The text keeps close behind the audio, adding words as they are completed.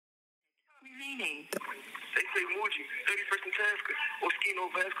meaning? They say Muji, 31st and Tasker, Oskino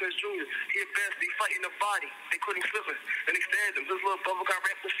Vasquez Jr. He advanced, he fighting the body. They put him slipping, and they stabbed him. His little bubble got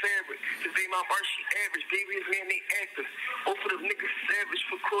wrapped in fabric. His name out bar, she average. Baby, his man, they active. Both of them niggas savage.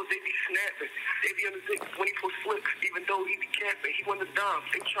 For course, they be snapping. They be on the dick when he post flicks, even though he be capping. He want the dime.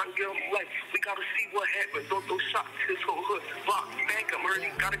 They trying to get him life. We gotta see what happens. Don't throw shots to his whole hood. Block, bank him. Heard he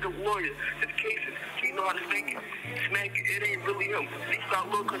got a good lawyer. His cases, he know how to spank it. Smack it, it ain't really him. They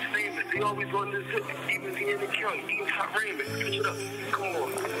start low cause famous. They always on this zip. Even he in the county, eating top raiment. Switch it up. Come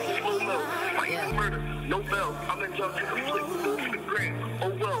on. Slow mo. Miami murder. No bell. I'm in jail to the flick. Go for the grand. Oh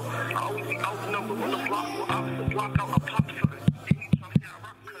well. I always be outnumbered on the block. Well, I was the block out. I pop something. They be trying to say I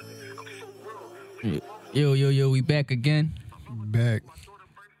rock cousin. I'm so real. Yo, we back again. Back.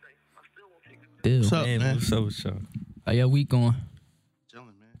 Dude, What's up, man? man? What's up with y'all? How your week going? Chilling,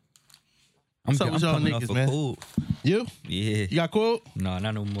 man. I'm What's up with y'all coming niggas, off a man? cold. You? Yeah. You got cold? No,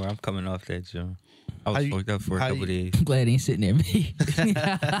 not no more. I'm coming off that, John. I How was you- fucked up for a how couple you- days. I'm glad he ain't sitting there, me.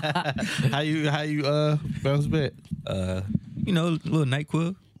 How you bounce back? You know, a little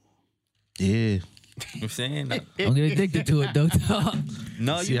NyQuil. Yeah. You know what I'm saying? Don't get addicted to it, though. dog.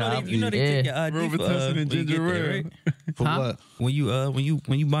 No, See how I you know they be. take your ID for Robitussin and when you get ginger there, ale. right? For Huh? what? When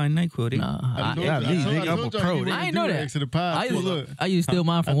you buy NyQuil, they Nah, Not me, nigga. I'm a pro. I ain't know that. To the pod, I too. used, Look, I used to steal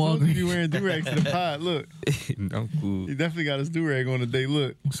mine from I told you you Walgreens. wearing do-rags to the pod. Look, I'm cool. he definitely got his do-rag on today.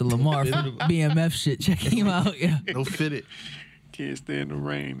 Look, So Lamar for the BMF shit. Check him out. Yeah. No fitted. can't stand the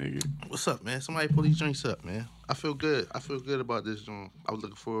rain, nigga. What's up, man? Somebody pull these drinks up, man. I feel good. I feel good about this joint. I was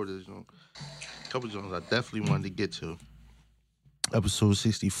looking forward to this joint. A couple joints I definitely wanted to get to. Episode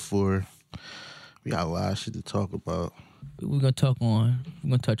 64. We got a lot of shit to talk about. We're gonna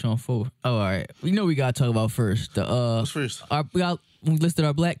touch on four. Oh, all right. We know we gotta talk about first. The What's first? we listed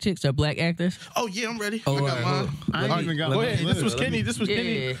our black chicks, our black actors. Oh yeah, I'm ready. Oh, I got alright, mine. I ain't even got Go mine. ahead. This was Kenny. This was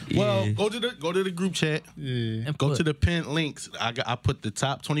Kenny. Yeah. Well, Yeah. go to the group chat. Yeah. And Go put- to the pinned links. I put the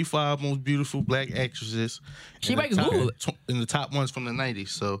top 25 most beautiful black actresses. She in the might top- Google it. in the top ones from the 90s.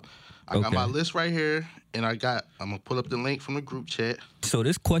 So I got Okay. my list right here, and I'm gonna pull up the link from the group chat. So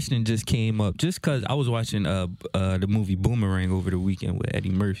this question just came up just because I was watching the movie Boomerang over the weekend with Eddie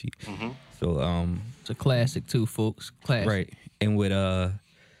Murphy. Mm-hmm. So It's a classic too, folks. Classic. right, and with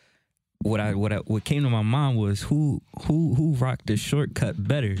what came to my mind was who rocked the shortcut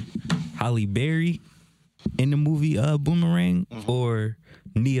better, Halle Berry in the movie Boomerang or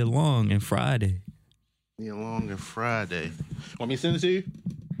Nia Long in Friday? Nia Long and Friday. Want me to send it to you?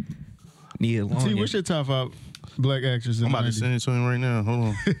 Nia Long. See, what's your top 5 black actresses? I'm about to send it to him right now. Hold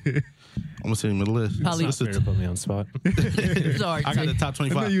on. I'm gonna send him the list. Holly- This is Fair to put me on the spot. Sorry, I got the T. top I know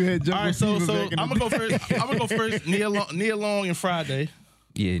 25. you had All right, so Jungle Fever back in I'm the gonna go first. I'm gonna go first. Nia Long and Friday.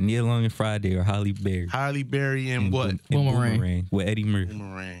 Yeah, Nia Long and Friday or Halle Berry. Halle Berry and what? In Boomerang. with Eddie Murphy.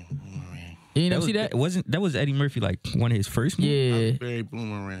 Boomerang. You didn't see that? That was Eddie Murphy like one of his first movies? Yeah. Halle Berry,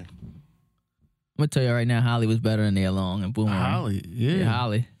 Boomerang. I'm gonna tell you right now, Holly was better than Nia Long and Boomerang. Holly, Yeah, yeah.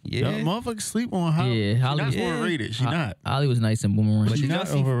 Holly. Yeah. Y'all motherfuckers sleep on Holly. Yeah, Holly She's was- not overrated. She not. Holly was nice in Boomerang. But She did not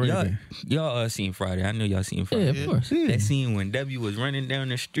y'all see overrated. y'all seen Friday? I know y'all seen Yeah, Friday. of course. Yeah. That scene when Debbie was running down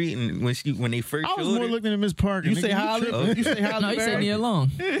the street and when they first I was showed more her, looking at Miss Parker. You nigga. say Halle? tripping. You say Halle No, he said Berry? Nia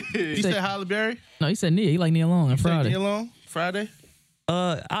Long. You say Halle Berry? No, he said Nia. He like Nia Long on You say Friday. Nia Long? Friday?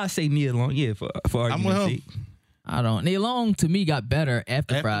 I say Nia Long, yeah, for I'm with argument's him. sake. I don't. Nia Long to me got better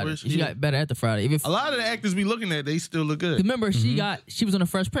after Friday. Afterwards, She yeah. got better after Friday. If A lot of the actors we looking at, they still look good. remember, she was on the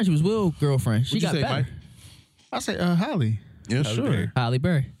Fresh Prince. She was Will's girlfriend. She What'd you got say, better. Mike? I say Holly. Yeah, Halle sure. Berry. Halle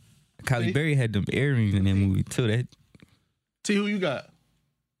Berry. Halle Berry had them earrings in that movie too. That T, who you got?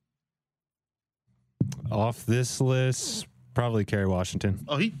 Off this list, probably Kerry Washington.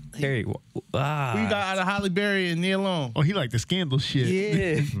 Oh, he Harry. who you got out of Halle Berry and Nia Long? Oh, he like the scandal shit.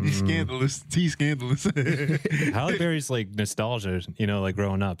 Yeah. He's scandalous. T scandalous. Halle Berry's like nostalgia, like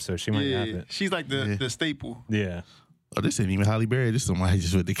growing up, so she might have yeah, it. she's like Yeah. the staple. Yeah. Oh, this ain't even Halle Berry. This is somebody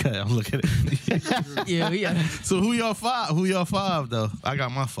just with the cut. I'm looking at it. Yeah. So who y'all five? Who y'all five though? I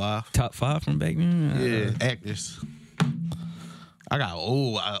got my 5. Top 5 from back then. Yeah, actors. I got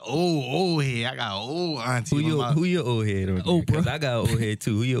old head. I got old auntie. Who your old head on? Oprah. Because I got old head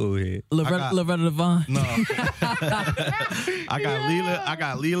too. Who your old head? Loretta Devine. No. I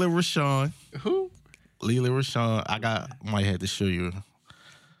got Leela Rashawn. Who? Leela Rashawn. Might have to show you.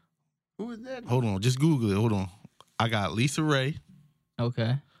 Who is that? Hold on, just Google it. Hold on. I got Lisa Ray.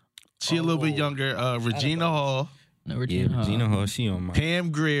 Okay. She a little bit younger. Regina Hall, No, Yeah, Regina. Regina Hall. She on my.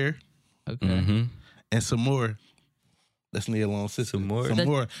 Pam Grier, Okay. Mm-hmm. and some more. That's Nia Long's sister. Some more? Some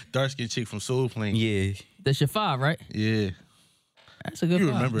more dark skinned chick from Soul Plane. Yeah. That's your 5, right? Yeah. That's a good You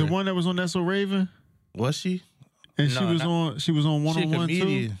 5. remember The one that was on That's So Raven, Was she? and No, she was on She a 101 too.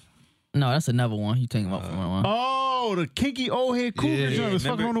 comedian. No, that's another one. You taking about from one. Oh, the kinky old head cougar Yeah, joint was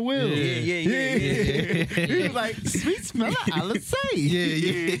fucking on the wheel. Yeah. He was like, sweet smell of Alizé.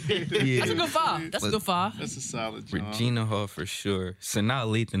 Yeah. That's a good five. That's a good five. That's a solid joint. Regina Hall for sure. Sanaa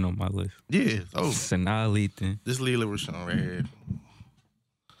Lathan on my list. Yeah. Oh, Sanaa Lathan. this Leela Rashawn right here.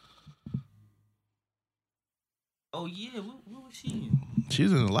 Oh yeah, what was she in?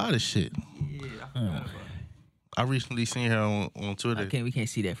 She's in a lot of shit. Yeah, I forgot about I recently seen her on Twitter. We can't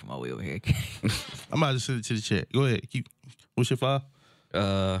see that from all the way over here. I'm about to send it to the chat. Go ahead. What's your five? My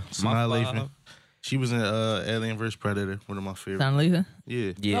Sanaa five. Lathan. She was in Alien vs Predator, one of my favorites. Sound Lisa?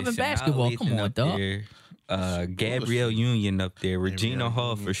 Yeah. Yeah, Love and Sanaa basketball. Lathan Come on, up dog. there. Gabrielle Union up there. Regina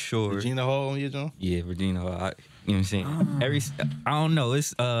Hall for sure. Regina Hall on your joint? Yeah, Regina Hall. You know what I'm saying? I don't know.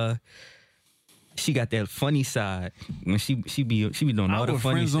 It's she got that funny side when she be doing all the funny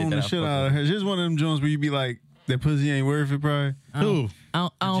friend shit. zone That the I shit fuck out of her. She's one of them joints where you be like, that pussy ain't worth it, probably. Who? I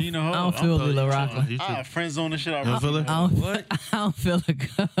Regina Hall. don't feel Lila Rockland. Friend zone the shit out You of don't feel her. her? What? I don't feel a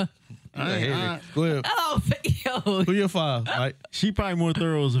good. Go ahead. Yo, Who your five? Mike? She probably more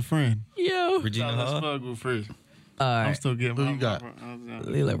thorough as a friend. yo. Regina Let's Hall. go first. All I'm right, still getting Who my you got?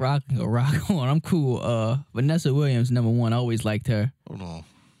 Lila Rockland go rock on. I'm cool. Vanessa Williams, number one. I always liked her. Hold on.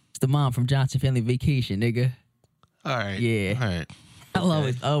 It's the mom from Johnson Family Vacation, nigga. All right. Yeah. All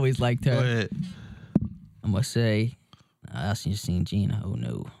right. I always liked Go her. ahead. I'm gonna say, I seen Gina. Oh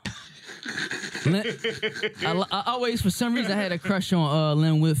no. I always, for some reason, I had a crush on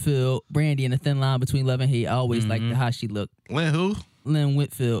Lynn Whitfield, Brandy, in the Thin Line Between Love and Hate. I always liked how she looked. Lynn who? Lynn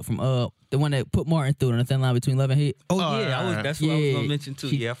Whitfield from the one that put Martin through it on the Thin Line Between Love and Hate. Oh yeah, that's what I was gonna mention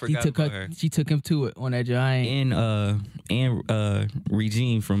too. I forgot about her. She took him to it on that giant. And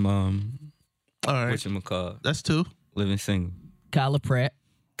Regine from All right. whatchamacallit, That's two. Living Single. Kyla Pratt.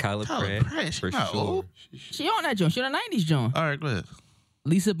 Kyla Tyler Pratt, Pratt, she for not sure. old. She on that joint. She on the 90s joint. All right, go ahead.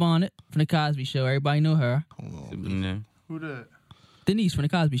 Lisa Bonnet from The Cosby Show. Everybody know her. Hold on. You know? Who that? Denise from The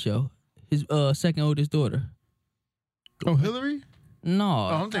Cosby Show. His second oldest daughter. Oh, Hillary? No.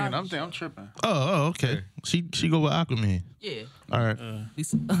 Oh, I'm tripping. Oh, okay. She go with Aquaman. Yeah. All right.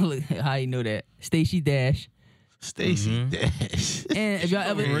 Lisa, how you know that? Stacey Dash. Stacey Dash. And if y'all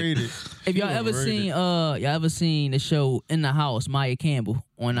ever Overrated. seen the show In the House, Maya Campbell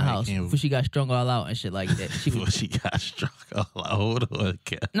on The Maya House, Campbell. before she got strung all out and shit like that. She Before was, she got struck. Oh, hold on.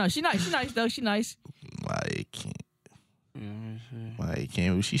 no, she nice. She nice though. She nice. Maya can't. Maya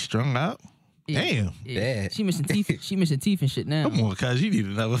can't. She strung out? Yeah. Damn. Yeah. She missing teeth. She missing teeth and shit now. Come on, cuz you need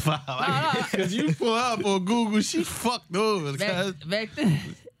another five. Because you pull up on Google, she fucked over. Cuz. Back then,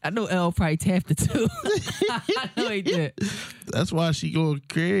 I know Elle probably tapped it too. I know he did. That's why she going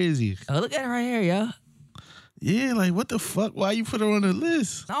crazy. Oh, look at her right here, yo. Yeah, like what the fuck? Why you put her on the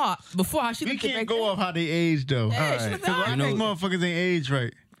list? No, before how she We looked can't back go then. off how they age, though. Yeah, she Alright. looked Because all I right. think motherfuckers ain't age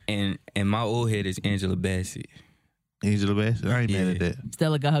right. And my old head is Angela Bassett. Angela Bassett. I ain't mad at that.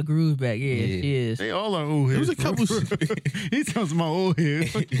 Stella got her groove back. Yeah, she is. They all are old There heads. was a couple. He tells my old head.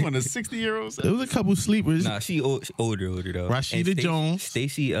 Fuck, you want a 60-year-old? There was a couple sleepers. Nah, she older though. Rashida And Jones.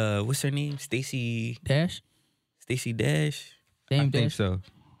 Stacey, what's her name? Stacey Dash. Dash. Damn I think Dash. so.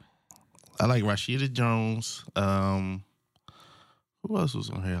 I like Rashida Jones. Who else was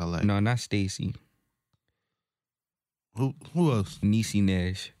on here? I like. No, not Stacey. Who else? Niecy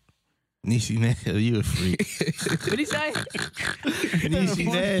Nash. Niecy Nash. You a freak. What'd he say?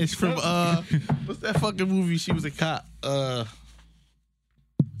 Niecy Nash from what's that fucking movie? She was a cop.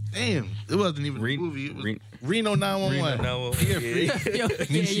 Damn, it wasn't even a movie. It was Reno 911. Yeah. Yo,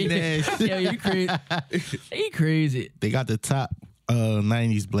 Niecy Nash. Yo, you crazy. He crazy. They got the top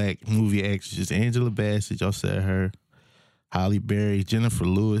 90s black movie actresses. Angela Bassett, y'all said her. Halle Berry, Jennifer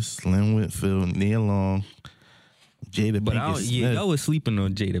Lewis, Lynn Whitfield, Nia Long, Jada But Pinkett Smith. I was sleeping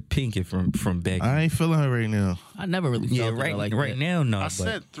on Jada Pinkett from back. I ain't feeling her right now. I never really felt her like right that. now, no. I but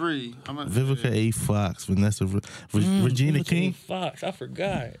said 3. Vivica A. Fox, Vanessa, Regina Vivica King. Fox, I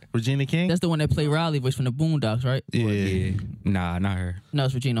forgot. Regina King? That's the one that played Riley voice from the Boondocks, right? yeah. Yeah, nah, not her. No,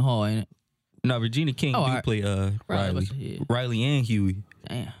 it's Regina Hall, ain't it? No, Regina King Oh, do alright. play Riley, yeah. Riley and Huey,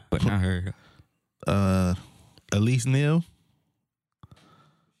 Damn. but not her. Elise Neal.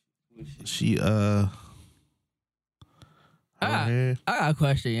 She I got a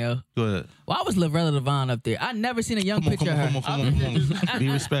question, yo. Go ahead. Why was Loretta Devine up there? I never seen a young Come on, picture come of on, her. come on, come on. Be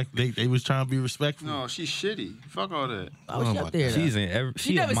respectful. They was trying to be respectful. No, she's shitty. Fuck all that. Why was she Oh up there? She's though? in every.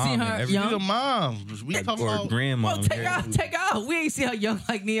 She never a mom seen in her every, young? She's a mom. We talking or about grandma. Well, take her out. We ain't see her young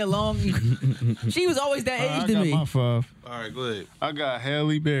like Nia Long. She was always that age I to got me. my 5. All right, go ahead. I got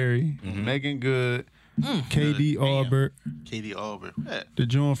Halle Berry, Megan Good, KD Damn. Albert, Katie Auburn. Yeah. the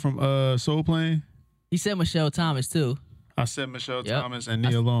joint from Soul Plane. He said Michelle Thomas too. I said Michelle Yep. Thomas and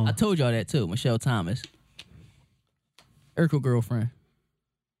Nia Long. I told y'all that too. Michelle Thomas, Urkel girlfriend.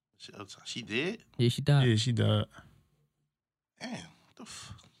 She did? Yeah, she died. Yeah, she died. Damn. What the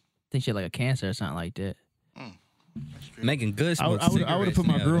fuck? I think she had like a cancer or something like that. Megan Good I smokes would have put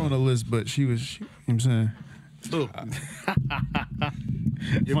my cigarettes girl now. on the list, but she was. You know what I'm saying. Ooh.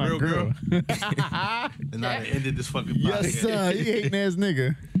 Your My real girl. girl. And now they ended this fucking podcast. Yes, sir. You hating ass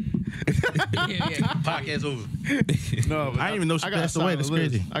nigga. yeah. Podcast over. No, but I didn't even know she I got a passed away. solid That's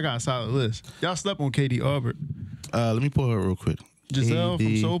list. crazy. I got a solid list. Y'all slept on Katie Albert. Let me pull her real quick. Giselle from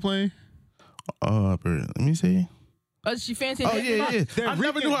KD Soul Plane. Albert. Let me see. Oh, she fancy. Oh, yeah. That I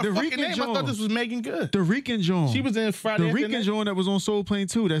never knew her the fucking Rican name. I thought Jones. this was Megan Good. The Rican Joan. She was in Friday the After Rican Next. Joan that was on Soul Plane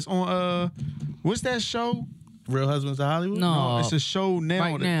too. That's on what's that show? Real Husbands of Hollywood? No, It's a show now.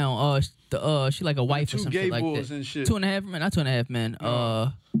 right now. She like a wife or two some gay shit like boys that. and shit. 2.5 men, not 2.5 men.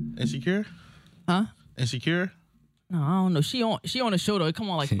 Insecure? Huh? Insecure? No, I don't know. She on a show though. It come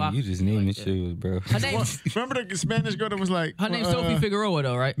on like Fox. You just naming shoes, bro. Her name, Remember the Spanish girl that was like her name's Sophie Figueroa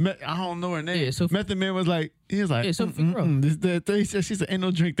though, right? I don't know her name. Yeah, Sophie- Method Man was like, he was like, Yeah, Sophie Figueroa. He said, she said, ain't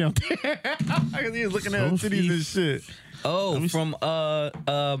no drink down there. Because he was looking at her Sophie. titties and shit. Oh, from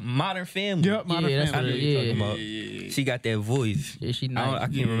Modern Family. Yep, Modern Yeah, that's Family. what I know it you're is. talking about. She got that voice. Yeah, she I nice.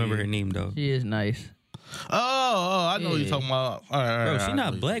 can't remember her name though. She is nice. Oh, I know what you're talking about. All right, Bro, she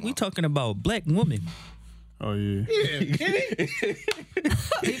not black. We talking about black woman. Oh, yeah.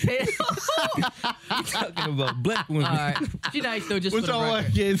 We talking about black women. All right, she nice though. Just What for the y'all want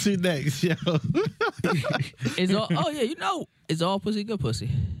record. to get into next, yo? It's all. Oh yeah, you know, it's all pussy, good pussy.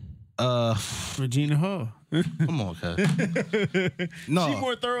 Regina Hall. Come on, cuz. No, She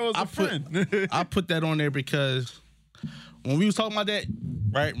more thorough as a friend. I put that on there because when we was talking about that,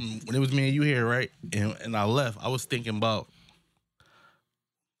 right, when it was me and you here, right, and I left, I was thinking about,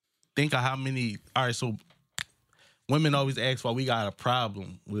 think of how many, all right, so women always ask why we got a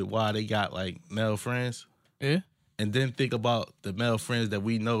problem with why they got, like, male friends. Yeah. And then think about the male friends that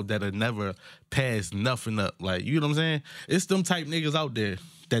we know that are never pass nothing up. Like, you know what I'm saying? It's them type niggas out there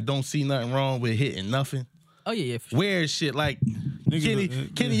that don't see nothing wrong with hitting nothing. Oh yeah, for sure. Weird shit. Like,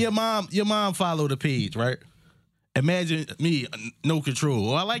 Kenny, your mom followed the page, right? Imagine me, no control.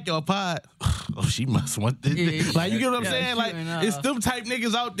 Oh, I like your pod. Oh, she must want this. Yeah, Like, you get what I'm yeah, saying? Like, shooting, it's them type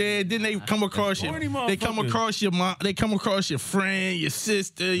niggas out there. Then they come across you. Corny They come motherfuckers. across your mom. They come across your friend, your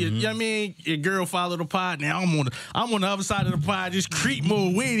sister. Your, you know what I mean? Your girl follow the pod. Now I'm on the other side of the pod, just creep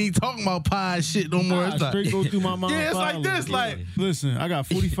mode. We ain't even talking about pod shit no more. I It's like, straight go through my mom. yeah, it's like this. Like, listen, I got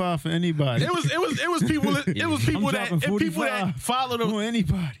 45 for anybody. it was people. It was people I'm that dropping people that 45 follow the on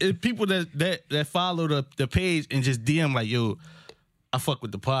anybody. it's people that follow the page and just DM like, yo, I fuck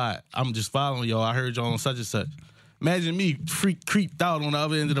with the pod. I'm just following y'all. I heard y'all on such and such. Imagine me creeped out on the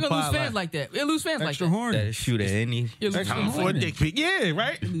other end of the You're gonna pod. lose fans like that. You'll lose fans Extra like that. horny. That shoot at any. You'll lose Extra fans for a like that. dick pic. Yeah,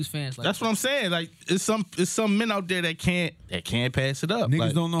 right. You lose fans like That's that. what I'm saying. Like, it's some men out there that can't pass it up. Niggas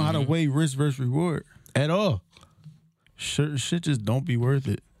like, don't know how to weigh risk versus reward. at all. Shit just don't be worth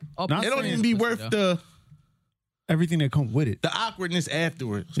it. All Not It don't pussy even be is pussy, worth though. Everything that come with it. the awkwardness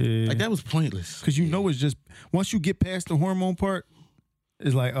afterwards. Yeah. Like, that was pointless. Because you know it's just, once you get past the hormone part,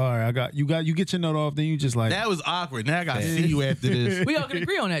 it's like, all right, you get your nut off, then you just like, That was awkward. Now I gotta see you after this. We all can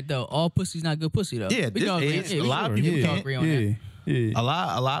agree on that though. All pussy's not good pussy though. Yeah, we can all agree. it's- Yeah, a we lot can of people all can't. agree on that. yeah. A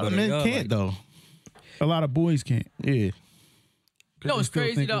lot of But men y'all can't like- though. A lot of boys can't. Yeah. You know what's still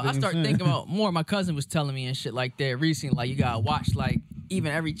crazy think though? what I they start saying. thinking about more. My cousin was telling me and shit like that recently. Like you gotta watch like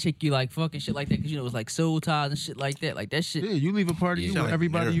even every chick you like fucking shit like that because you know it's like soul ties and shit like that. Like that shit. Yeah, you leave a party, you sound want like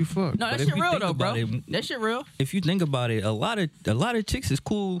everybody nerd. you fuck. No, that But if shit you real think though, bro. about it- That shit real. If you think about it, a lot of chicks is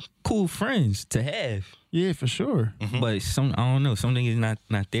cool friends to have. Yeah, for sure. But some I don't know, something is not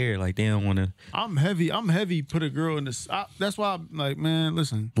there. Like they don't want to. I'm heavy. Put a girl in this. That's why I'm like, man,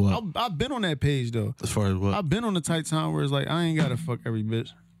 listen. What? I've been on that page though. As far as what? I've been on the tight time where it's like I ain't gotta fuck every bitch.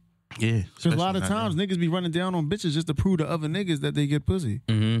 Yeah. Because a lot of especially not times now. niggas be running down on bitches just to prove to other niggas that they get pussy.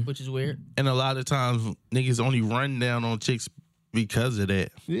 Which is weird. And a lot of times niggas only run down on chicks because of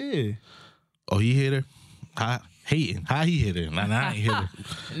that. Yeah. Oh, he hit her? Hating. How he hit her? Nah, I ain't hit her.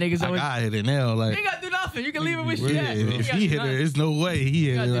 Niggas I always. got hit her now. Like, You ain't gotta do nothing. You can leave it with shit. yeah, You if gotta he do hit her, nothing. there's no way he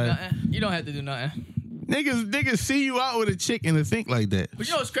You hit gotta her. do Like, nothing. You don't have to do nothing. niggas see you out with a chick and to think like that. But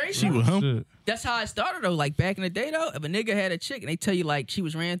you know what's crazy? She was him. Shit. That's how it started though. Like back in the day though, if a nigga had a chick and they tell you like she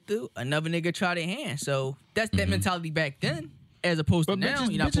was ran through, another nigga try their hand. So that's that mentality back then, as opposed to But now. bitches,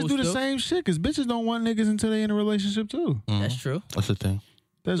 You're not bitches do supposed the to. same shit because bitches don't want niggas until they in a relationship too. That's true. That's the thing.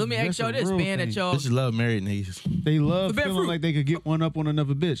 Let me ask y'all this, man. That y'all Bitches love married niggas. They love Forbidden feeling fruit. like they could get one up on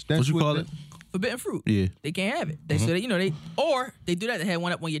another bitch. That's What you call it? forbidden fruit. Yeah. They can't have it. They so they they do that. They had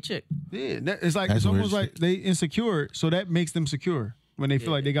one up on your chick. Yeah, it's like That's it's almost weird like they insecure, so that makes them secure when they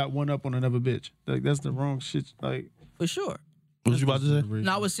feel like they got one up on another bitch. Like that's the wrong shit. Like For sure. What was you about to say?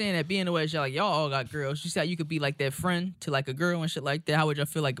 No, I was saying that being the way y'all all got girls. You said you could be like that friend to like a girl and shit like that. How would y'all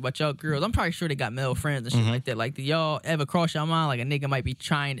feel like about y'all girls? I'm probably sure they got male friends and shit like that. Like, do y'all ever cross your mind like a nigga might be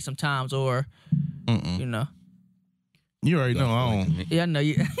trying it sometimes or, you know? You already know. I don't. Yeah, I know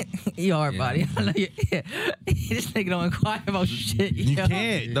you. You hard body. I know you. Yeah. This nigga don't inquire about shit. You yo.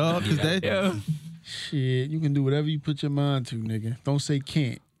 can't, dog. Cause that. Yo. shit, you can do whatever you put your mind to, nigga. Don't say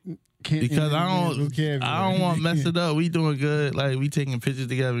can't. Can't Because I don't vocabulary. want to mess it up. We doing good. Like, we taking pictures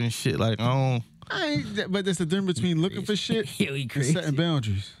together and shit. Like, I don't. I ain't, but that's the difference between looking for shit Yo, he and crazy. setting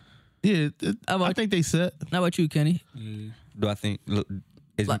boundaries. Yeah, How I about- think they set. How about you, Kenny? Do I think? Look,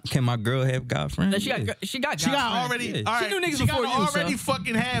 Like- can my girl have god friends? No, she got Yeah. she got She got guys already. friends. All right, She knew niggas she before gotta you, already so.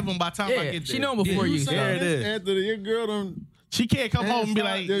 fucking have them by the time I Yeah, get there. she know him before you. So. There it is. After your girl done She can't come home and be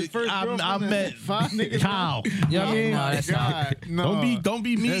like, Their first I girlfriend met had 5 niggas. Kyle. You know what I mean? No, that's not. God, no. Don't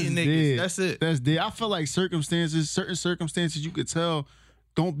be meeting That's niggas. dead. That's it. That's dead. I feel like certain circumstances you could tell.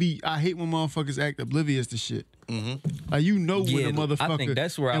 Don't be. I hate when motherfuckers act oblivious to shit. Like you know when Yeah, a motherfucker. I think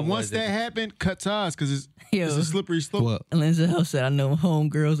that's where I And once was that at- happened, cut ties because it's Yo. a slippery slope. What? Lindsay Hill said, I know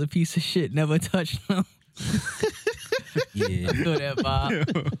homegirl's a piece of shit. Never touched them. Yeah, Feel that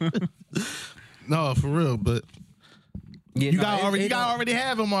vibe. No, for real. But yeah. you got already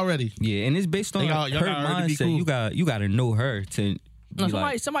have them already. Yeah, and it's based on Y'all her gotta already be mindset. cool. You gotta know her to. No, be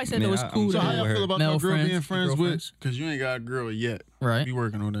like, somebody said man, it was I'm cool So to how cool y'all with feel her. about Male your girl friends, being friends with? girlfriends. Because you ain't got a girl yet. Right. You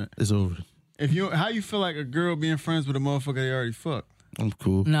working on that. It's over. How you feel like a girl being friends with a motherfucker they already fucked? I'm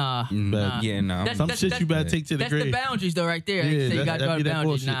cool. Nah. Nah. Yeah, no. That's- Some shit you better take to the That's grave. the boundaries, though, right there. Yeah, They say you got to draw the that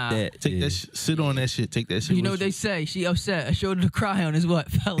boundaries. bullshit. Nah. Take that sit on that shit. Take that shit. You know with what they say? She upset. A shoulder to cry on is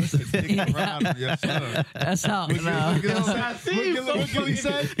what, fellas? Yes, sir. That's how. Nah. I see. What Gilly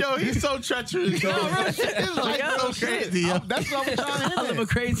say? Yo, he's so treacherous. Yo. His life so crazy. Yo. That's what I was trying to I live hit a at.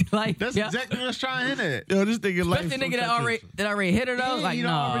 crazy life. That's yeah. exactly what I was trying to hit at. Yo, this nigga life. Especially so nigga treacherous. that already hit her though. Yeah, Like you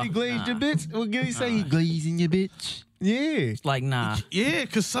nah. already glazed your bitch. What Gilly say? He glazing your bitch. Yeah. Like nah. Yeah,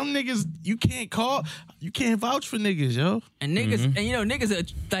 cause some niggas you can't vouch for niggas, yo. And niggas, and you know niggas are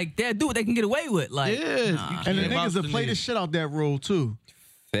like they do what they can get away with. Like Yeah, you nah. And the can't vouch niggas will for play the niggas. shit out that role too.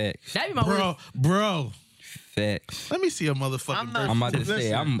 Facts. That be my worst. Bro. Facts. Let me see a motherfucking. I'm not- birth I'm about to certificate.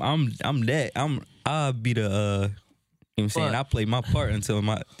 say I'm that. I'll be the you know what I'm saying? What? I play my part until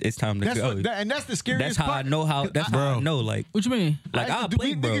it's time to That's go. and that's the scariest That's how part. I know how. That's how I know. Like What you mean? I I'll used to do-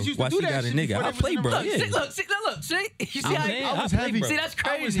 play, bro. niggas used to Why do she that got a shit nigga? before I'll they play, was in bro. the Look, Yeah. look, see. You see I'm how saying, I I'll was play, heavy. bro. See, that's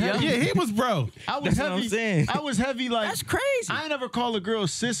I was crazy, yo. heavy. Yeah, he was bro. I was That's what heavy. I'm saying. I was heavy like That's crazy. I ain't never call a girl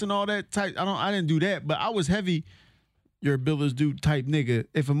sis and all that type. I didn't do that, but I was heavy. You're a Billers dude type nigga.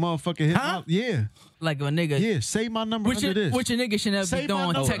 If a motherfucker hit Huh? yeah. Like a nigga. Yeah, say my number Which under this. a nigga should never Say be my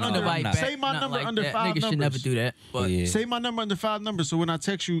doing number texting under- the wife nah. back. Say my Not number like under that. 5 Niggas should never numbers. do that. But Yeah. Say my number under 5 numbers, so when I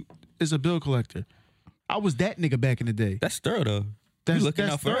text you, it's a bill collector. I was that nigga back in the day. That's thorough though. That's, you looking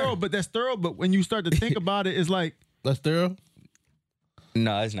that's out for thorough, her. but that's thorough. But when you start to think about it, it's like That's thorough.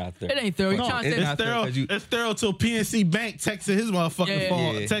 No, it's not thorough. it ain't thorough. You No, trying to it's say not It's thorough. 'cause you- It's thorough till PNC Bank texted his motherfucking Yeah.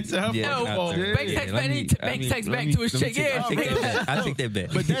 phone. Yeah. Texted her Yeah, phone. it's not phone. thorough. Bank text let back- me- Bank let me- text let back me- to his let me chick. take- Yeah, I take yeah. that back. I take that back.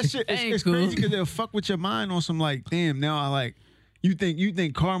 But that shit, Ain't it's cool. crazy because they'll fuck with your mind on some like, damn, now I like, you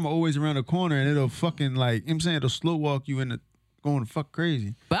think karma always around the corner and it'll fucking like, you know what I'm saying, it'll slow walk you into going fuck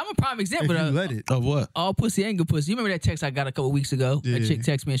crazy. But I'm a prime If example you though. let it. Of what? All pussy ain't good pussy. You remember that text I got a couple weeks ago? Yeah. That chick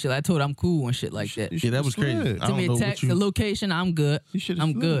texted me and shit. I told her I'm cool and shit like that. Yeah, that was crazy. Slid. I Send me don't a know text, what the you. location, I'm good. You should've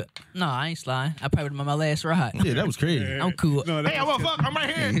I'm slid. good. No, I ain't sliding. I probably my last ride. Yeah, that was crazy. I'm cool. No, Hey, I'm a fuck. I'm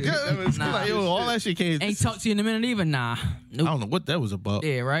right here. Good. Nah. Like, yo, all that shit came. Ain't talked to you in a minute either. Nah. I Nope. don't know what that was about.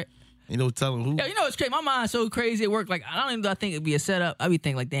 Yeah, right. You know, telling who. Yo, you know what's crazy? My mind's so crazy at work. Like, I don't even I think it'd be a setup. I be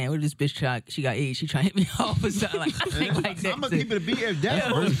thinking like, damn, what this bitch try? She got AIDS. She trying to hit me off or something. Like, I think like that. I'm gonna keep it a beat. If that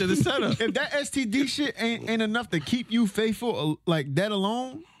First to the setup. if that STD shit ain't enough to keep you faithful like that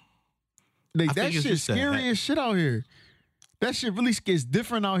alone, like I that think it's shit just that- scary as shit out here. That shit really gets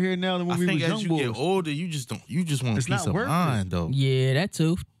different out here now than when I we think was as young you boys. get older, you just don't. You just want It's peace not of worth it. mind, though. Yeah, that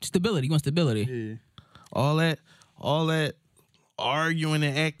too. Stability. You want stability. Yeah. All that arguing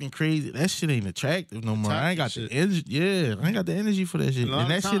and acting crazy. That shit ain't attractive no more. I ain't got Toxic the energy. Yeah, I ain't got the energy for that shit. A lot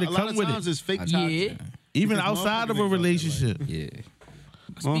And of that time- shit a lot come of with times it. it's fake Yeah. toxic. Even because outside of motherfuckers a ain't relationship. Yeah.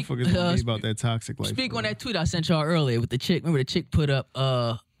 Motherfuckers don't be about that toxic life. Speak bro. on that tweet I sent y'all earlier with the chick. Remember the chick put up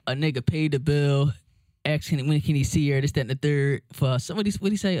a nigga paid the bill, asking when can he see her, this, that, and the third for somebody.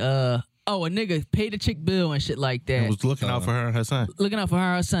 What he say? Oh, a nigga paid the chick bill and shit like that. And was looking out for her and her son. Looking out for her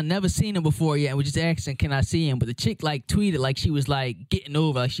and her son. Never seen him before yet. And we just asking, can I see him? But the chick like tweeted like she was like getting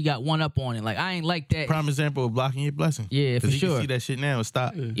over. Like she got one up on it. Like I ain't like that. Prime example of blocking your blessing. Yeah, for you sure. can see that shit now and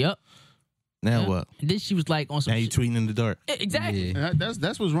stop. Yep. Now Yep. what? And then she was like on some Now you shit. tweeting in the dark. Exactly. Yeah. And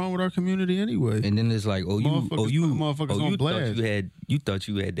that's what's wrong with our community anyway. And then it's like, you Motherfuckers on thought blast. you thought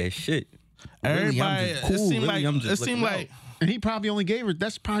you had that shit. Everybody, I'm just cool. it seemed Really, like I'm just it seemed looking like And he probably only gave her.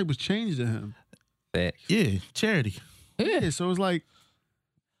 That's probably was changed to him. Facts. yeah, charity. Yeah. So it's like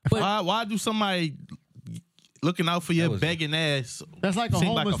Why do somebody looking out for your was- begging ass that's like a seem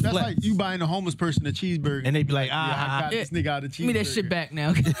like homeless. a that's flex. like you buying a homeless person a cheeseburger. and they be like, yeah, I got Yeah. this nigga out of cheeseburger. Give me that shit back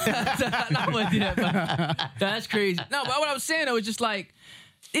now. No, I wouldn't do that. But that's crazy. No, but what I was saying though is just like,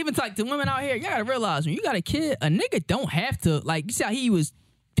 even to, like the women out here, you gotta realize when you got a kid, a nigga don't have to like. You see how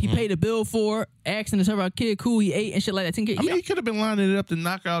he paid a bill for, asking to serve our kid, cool, he ate and shit like that. 10K. I mean, he could have been lining it up to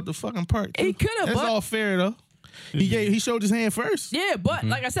knock out the fucking park. He too. coulda, That's but- all fair though. He showed his hand first. Yeah, but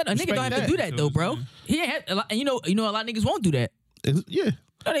like I said, a nigga Respect don't have to that. do that though, bro. He ain't have, a lot, and you know, a lot of niggas won't do that. Yeah.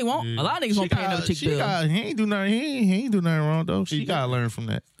 No, they won't. A lot of niggas won't pay another chick bill. He ain't do nothing. He ain't do nothing wrong though. She gotta learn from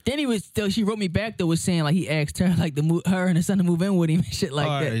that. Then he was still. She wrote me back though, was saying like he asked her like her and his son to move in with him and shit like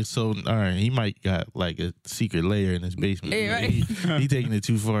all that. right, so he might got like a secret layer in his basement. Yeah, right. He taking it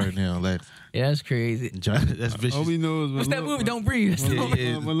too far now. Like Yeah, that's crazy. that's vicious. All we know is What's that movie? Don't Breathe. That's the Yeah, movie.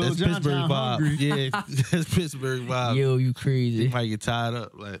 Yeah, When Lil that's Jon Pittsburgh Jon vibe. hungry. Yeah, that's Pittsburgh vibe. Yo, you He crazy. might get tied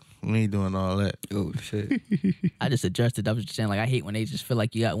up. Like we ain't doing all that. Oh shit. I just adjusted. I was just saying like I hate when they just feel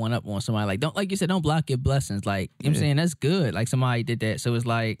like you got one up on somebody. Like don't, like you said, don't block your blessings. Like you know what I'm saying, that's good. Like somebody did that, so it's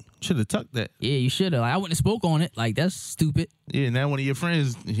like Should have tucked that. yeah, you should have. Like I wouldn't have spoke on it. Like that's stupid. Yeah, now one of your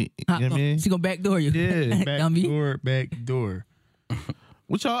friends. You know what I mean? She gonna backdoor you. Yeah. Dummy. Back door.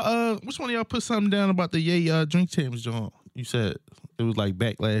 Which y'all? Which one of y'all put something down about the Yay drink champs joint? You said it was like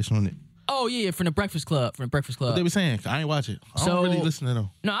backlash on it. Oh yeah, from the Breakfast Club. What they were saying? I ain't watch it. I So- don't really listen to them.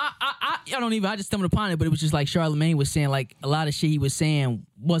 No, I don't even. I just stumbled upon it, but it was just like Charlamagne was saying, like a lot of shit he was saying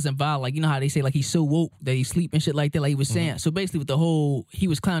wasn't valid. Like you know how they say like he's so woke that he sleep and shit like that. Like he was saying. So basically, with the whole, he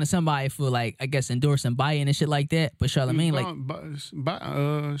was clowning somebody for like I guess endorsing Biden and shit like that. But Charlamagne like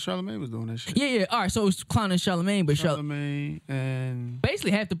Charlamagne was doing that shit. yeah. All right, so it was clowning Charlamagne, but Charlamagne and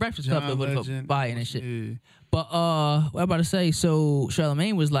basically half the Breakfast Club John voted for Legend. Biden and shit. Yeah. But what I'm about to say, so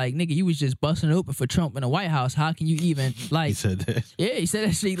Charlamagne was like, nigga, you was just busting it open for Trump in the White House. How can you even like? He said that. Yeah, he said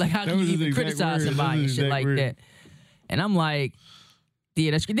that shit. Like, how That can you was his even exact criticize words. That somebody was and his shit exact like words. that? And I'm like,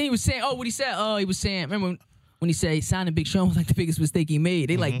 yeah, that's good. Then he was saying, oh, what he said? Oh, he was saying, remember when he said signing Big Sean was like the biggest mistake he made?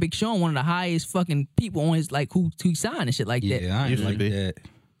 They like Big Sean, one of the highest fucking people on his like who he signed and shit like that. Yeah, I ain't Used to like be. that.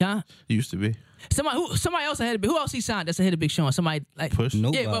 Huh? Used to be Somebody else ahead of who else he signed that's ahead of Big Sean? Somebody like Push.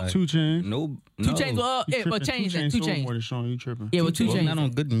 Nobody. Yeah, but 2 Chainz. No. 2 Chainz. Well, yeah, but change that. 2 sold Chainz. more than Sean. You tripping? Yeah, well, 2 Well, not Chainz. on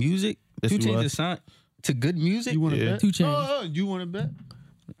good music. Yes, 2 he Chainz was. is signed to good music. You want to Yeah. bet? 2 Chainz. You want to bet?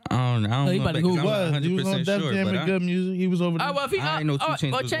 I don't Oh, he know. about to because Google. I'm not He was on 100% Def sure, Jam but and good music. He was over there. Well, if he, I ain't know 2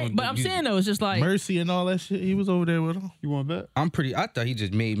 Chainz but was on but I'm good saying though, it's just like Mercy and all that shit. He was over there with him. You want to bet? I thought he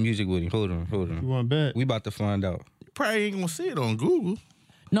just made music with him. Hold You on. want to bet? We about to find out. Probably ain't gonna see it on Google.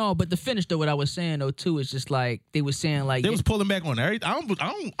 no, but the finish though, what I was saying though too is just like they was saying like They was pulling back on everything.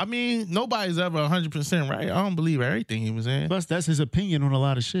 I mean, nobody's ever 100% right. I don't believe everything he was saying. Plus, that's his opinion on a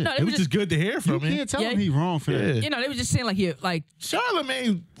lot of shit. No, It was just good to hear You from him. can't tell Yeah. him he wrong for that. Yeah. you know they was just saying like here like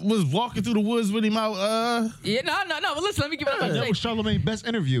Charlamagne was walking through the woods with him out. yeah no but listen, let me give it That up. was Charlamagne's best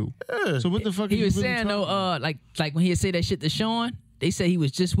interview. Yeah. So what the fuck? He are was you really saying though talking like when he had say that shit to Sean. They said he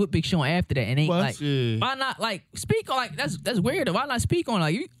was just with Big Sean after that, and ain't What? like Yeah. why not like speak on like that's weird. Why not speak on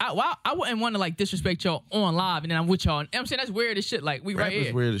like I wouldn't want to like disrespect y'all on live, and then I'm with y'all. You know what I'm saying that's weird as shit. Like we right Rappers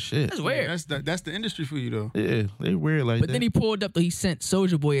here. weird as shit. That's about? weird. That's the industry for you though. Yeah, they weird like But that. then he pulled up though. He sent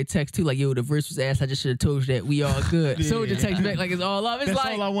Soulja Boy a text too, like yo, the verse was ass. I just should have told you that we all good. Yeah. Soulja text back like it's all love. It's That's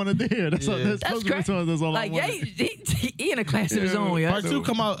like all I wanted to hear. That's all. Yeah. That's, that's those are the crazy. songs, that's all Like I yeah, wanted. he in a class of his own. Yeah. Part 2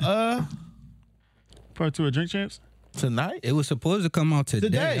 come out Part 2 of Drink Champs. tonight. It was supposed to come out today.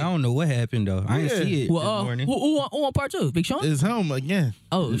 Today. I don't know what happened though. I ain't Yeah. see it this Well, morning. who on part 2? Big Sean? It's home again.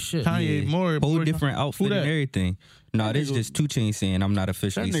 Oh shit. Kanye Yeah. more Whole more- different outfit Who and that? everything. No, this is just 2 Chainz saying I'm not That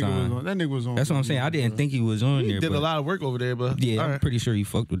officially nigga was signed. on. That nigga was on. That's what I'm saying. I didn't think he was on He there. did but a lot of work over there, but yeah, all I'm right. pretty sure he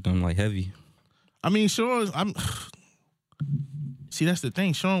fucked with them like heavy. I mean, Sean. See, that's the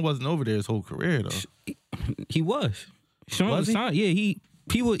thing. Sean wasn't over there his whole career though. He was. Sean Was was he? signed. Yeah,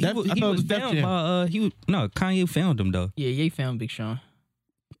 he was. Def- I He thought it was was Def found Jam. by. No, Kanye found him though. Yeah, Ye found Big Sean.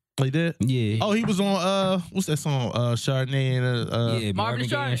 Oh, he did? Yeah. Oh, he was on what's that song? Chardonnay and Yeah, Marvin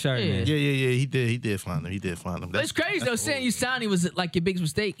Gaye and Chardonnay. Yeah. He did find him. But it's crazy though. Saying you signed him was like your biggest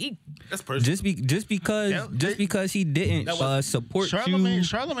mistake. That's personal. Just because he didn't support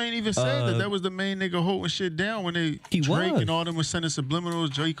Charlamagne even said that was the main nigga holding shit down when Drake was. and all them was sending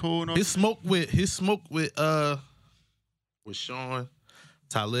subliminals, J. Cole and all. His smoke with Sean,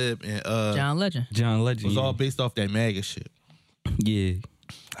 Talib and John Legend. was all based off that MAGA shit. Yeah.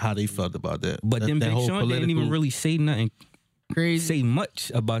 How they felt about that. But then Big whole Sean didn't even really say nothing Crazy. say much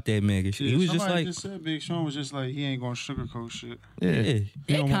about that MAGA shit. He was just like, just said Big Sean was just like he ain't gonna sugarcoat shit.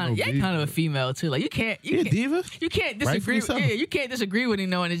 Yeah. Kind of a female too. Like you can't diva. You can't disagree. Rightfully so. Yeah, you can't disagree with him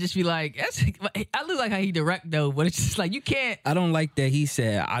though, and it just be like, I look like how he direct though, but it's just like you can't. I don't like that he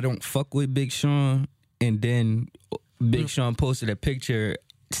said I don't fuck with Big Sean, and then Big Sean posted a picture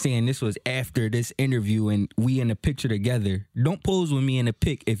saying this was after this interview and we in the picture together. Don't pose with me in the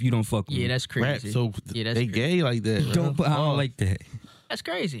pic if you don't fuck with me. Yeah, that's crazy. Rap, so yeah, that's they crazy. gay like that. I don't like that. That's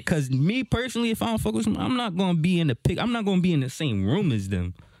crazy. Cause me personally, if I don't fuck with someone, I'm not gonna be in the pic. I'm not gonna be in the same room as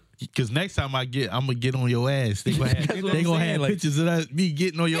them. Because next time I'm gonna get on your ass. They gonna have, That's what they I'm gonna saying, have like- pictures of me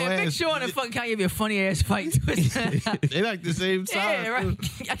getting on your Yeah, Big ass. Sean and fucking Kanye be a funny ass fight. They like the same size. Yeah, right.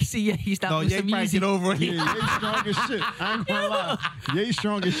 I can see. Yeah, he stopped No, with Ye some probably Yeezy. get over Yeah, it. Ye strong as shit. I ain't gonna lie. Ye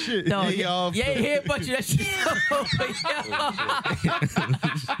strong as shit. No, Ye off. yeah, headbutt you.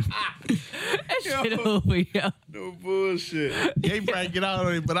 That shit over, yo. No bullshit. Ye probably get out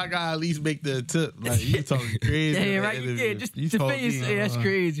on it, but I gotta at least make the attempt. Like you talking crazy. Yeah, in that right. interview. Yeah, just You defend talking, yourself. Yeah, that's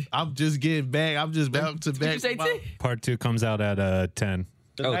crazy. I'm just getting back. I'm just back to Did back. you say My- T? Part 2 comes out at 10.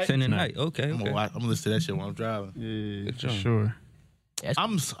 Oh, 10 at night. Okay. I'm gonna listen to that shit while I'm driving. Yeah, for sure.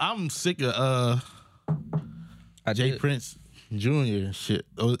 I'm sick of Jay Prince Jr. and shit.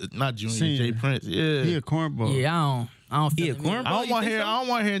 Oh, not Junior, Senior. Jay Prince. Yeah. He a cornball. Yeah, I don't feel He a it. cornball? I don't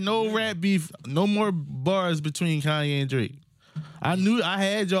want to hear no rap beef, no more bars between Kanye and Drake. I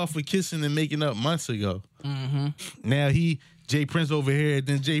had y'all for kissing and making up months ago. Mm-hmm. Now Jay Prince over here,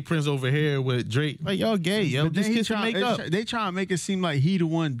 then Jay Prince over here with Drake. Like y'all gay, yo. But then Just kiss and make up. they trying to make it seem like he the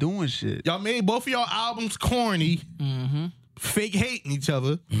one doing shit. Y'all made both of y'all albums corny, fake hating each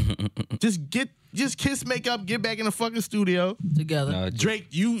other. Just kiss, make up, get back in the fucking studio. Together. Drake,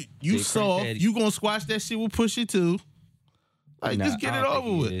 you Prince soft. had- You gonna squash that shit with Pusha too. Like, Nah, just get I it don't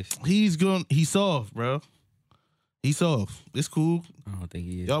over think with. he He's soft, bro. He's soft. It's cool. I don't think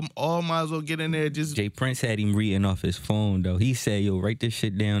he is. Y'all all might as well get in there. Just Jay Prince had him reading off his phone though. He said, "Yo, write this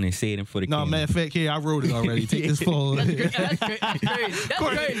shit down and say it in for the no, camera." matter of fact, here I wrote it already. Take this phone. That's crazy. That's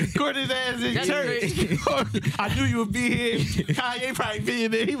crazy. Court his ass in That's church. I knew you would be here. Kanye probably be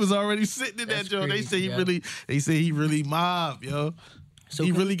in there. He was already sitting in that That's joint. They crazy, say yeah. he really mob, yo. So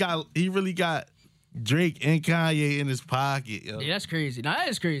he cool. really got Drake and Kanye in his pocket, yo. Yeah, that's crazy. Now that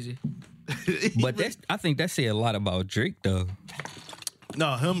is crazy. But I think that say a lot about Drake though.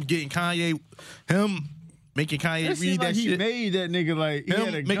 No, him getting Kanye, him making Kanye It read seemed that like he shit. made that nigga like he had a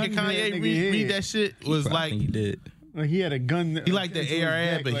Him gun making to that Kanye nigga read head. that shit was I like think he did. Like he had a gun. he like the to his AR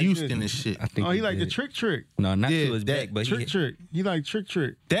back but like Houston this. and shit. I think Oh, he like the did. trick. No, not Yeah, to his that back, but Trick. He like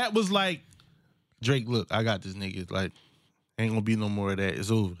trick. That was like Drake. Look, I got this nigga. Like, ain't gonna be no more of that.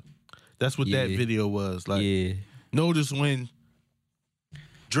 It's over. That's what that Yeah. video was. Like, yeah. notice when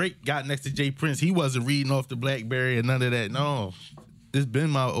Drake got next to Jay Prince, he wasn't reading off the BlackBerry and none of that. No, this been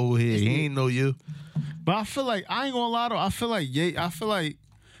my old head. He ain't know you. But I feel like I ain't gonna lie though. I feel like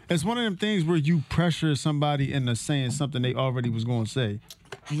it's one of them things where you pressure somebody into saying something they already was gonna say.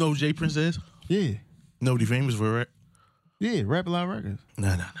 You know who Jay Prince is? Yeah, Nobody famous for, right? yeah. Rap a lot records.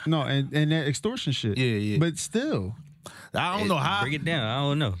 No. No, and that extortion shit. Yeah. But still, I don't know how. Break it down. I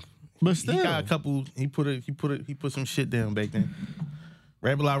don't know. but He still, got a couple. He put some shit down back then.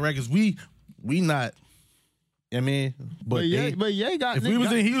 Rap a lot records. We not. I mean, but Ye got. if we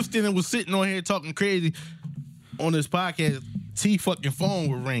was in Houston and was sitting on here talking crazy on this podcast, T fucking phone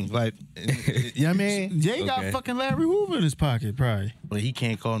would ring. Like, you know what I mean? Ye got Okay. fucking Larry Hoover in his pocket, probably. But he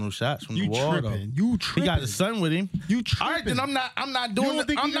can't call no shots from You the wall tripping? though. You He tripping? got his son with him. You All right, then tripping? I'm not You doing don't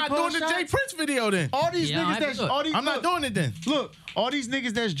think he I'm can not call doing the Jay shots? Prince video then. All these Yeah, I niggas have to that's do it. all these. I'm not look, doing it then. Look, all these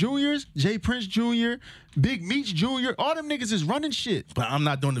niggas that's juniors, Jay Prince Jr., Big Meech Jr., all them niggas is running shit. But I'm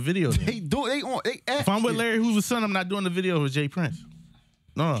not doing the video then. They If I'm with Larry Hoover's son, I'm not doing the video with Jay Prince.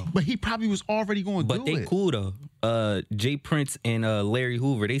 No. But he probably was already going to But do they it. cool though. Jay Prince and Larry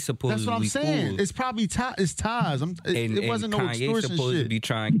Hoover, they supposedly That's what I'm saying. cool. It's probably it's ties. It wasn't no Kanye extortion supposed shit. to be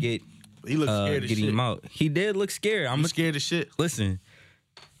trying to get He looks scared as get shit. him out. He did look scared. I'm scared as shit. Listen.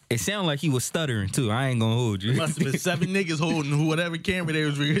 It sounded like he was stuttering too. I ain't gonna hold you. It must have been 7 niggas holding whatever camera they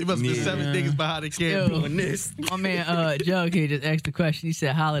was. It must have been 7 niggas behind the camera Yo. doing this. My man, Jug here just asked the question. He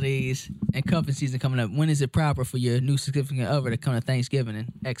said, holidays and cuffing season coming up. When is it proper for your new significant other to come to Thanksgiving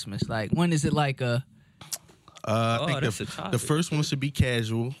and Xmas? Like, when is it like a I think that's a the topic. first one should be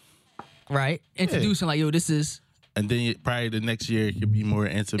casual, right introducing like, yo, this is and then probably the next year it could be more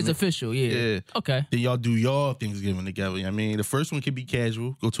intimate. it's official? Yeah. Yeah. Okay. Then y'all do y'all Thanksgiving together. I mean, the first one could be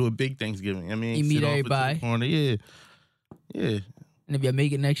casual. Go to a big Thanksgiving. I mean, You meet sit off into the everybody. corner. Yeah, yeah. And if y'all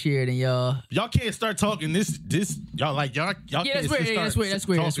make it next year, then y'all. Y'all can't start talking this. Y'all Yeah, can't that's weird. start Yeah, that's weird. That's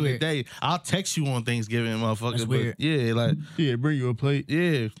weird. That's talking weird. today. I'll text you on Thanksgiving, motherfucker. That's but weird. Yeah, like Yeah, bring you a plate.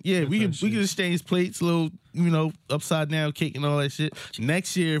 yeah. We can shit. exchange plates, little upside down cake and all that shit.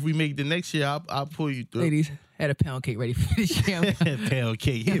 Next year, if we make the next year, I'll pull you through. Ladies, had a pound cake ready for this year. Pound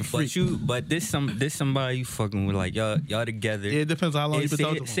cake, yeah, free. But this somebody you fucking with, like y'all together. Yeah, it depends on how long And you been say,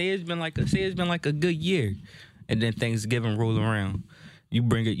 talking. say it's been like a good year, and then Thanksgiving roll around. You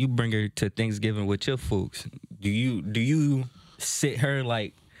bring her to Thanksgiving with your folks. Do you sit her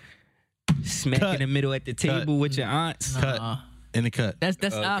like smack Cut. in the middle at the table with your aunts? Cut in the cut. That's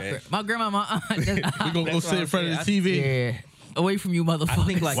Okay. awkward. My grandma, my aunt. That's We awkward. gonna go That's sit what in front I'm of the TV. Yeah. Away from you, motherfuckers. I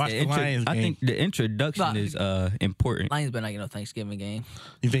think like Watch the Lions I game. think the introduction is important. Lions better not get no Thanksgiving game.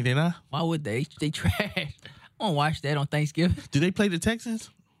 You think they not? Why would they? They trash. I won't watch that on Thanksgiving. Do they play the Texans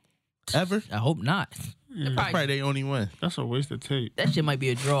ever? I hope not. They probably- Probably they only win. That's a waste of tape. that shit might be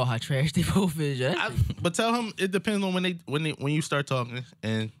a draw. How trash they both is. Yeah. But tell him it depends on when you start talking,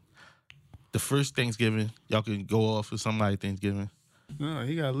 and the first Thanksgiving y'all can go off with somebody Thanksgiving, No,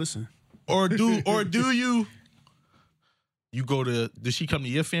 he gotta listen. or do you go to? Does she come to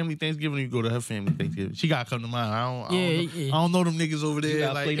your family Thanksgiving, or you go to her family Thanksgiving? She gotta come to mine. I don't know them niggas over there.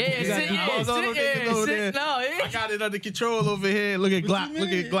 gotta Like, play the- Yeah, You gotta sit, do yeah, both. I don't know them niggas over there. No, I got it under control over here. Look at Glock. you Look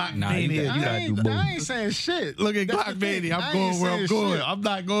at mean? Glock. Nah, you Mania. got- you I gotta ain't, do both. I ain't saying shit. Look at That's Glock the thing. Mania. I I'm going ain't where I'm saying going. shit. I'm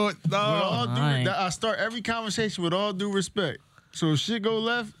not going. With all No. I ain't. I start every conversation with all due respect. So if shit go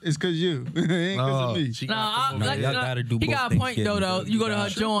left, it's cause you. It ain't cause of me. She No, got I, like, y'all gotta do he both got a point though. Thanksgiving, Though bro. you go to You her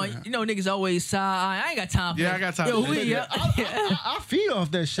gotta- joint, you know niggas always side. I ain't got time for Yeah, that. I got time Yo, for who that. yeah. I feed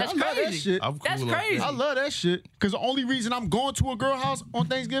off that shit. That's I love that crazy. shit. I'm cool That's off crazy. that. I love that shit. Cause the only reason I'm going to a girl house on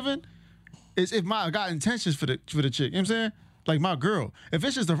Thanksgiving is if I got intentions for the chick. You know what I'm saying? Like my girl. If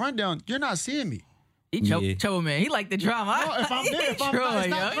it's just a rundown, you're not seeing me. He Yeah. trouble man. He like the drama. No, if I'm there, if I'm Troy, not, it's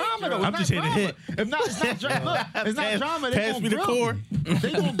not yo. drama though. I'm It's just not hitting drama. If not, it's not drama. Look, it's not Pass- drama. They pass gonna me the grill core. me.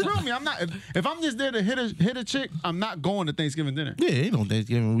 They gonna grill me. I'm not. If I'm just there to hit a chick, I'm not going to Thanksgiving dinner. Yeah, ain't no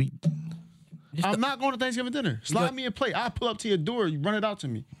Thanksgiving week. I'm not going to Thanksgiving dinner. Slide me a plate. I pull up to your door. You run it out to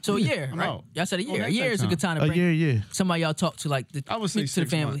me. So a year, I'm right? out. Y'all said a Oh, year. A that year takes is a good time to A bring year, yeah. somebody y'all talk to, like I would say to the 6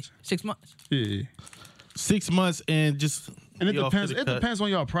 family. months. 6 months. Yeah. 6 months and just. And it be off to depends. the It cut. depends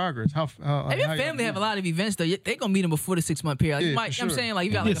on y'all progress. How If how your y'all family have a doing. lot of events though, they gonna meet them before the 6 month period. Like, you Yeah, might, for I'm sure. saying like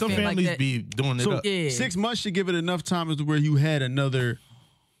you got Yeah, like some a family families like that. be doing it So up. Yeah. 6 months should give it enough time as where you had another,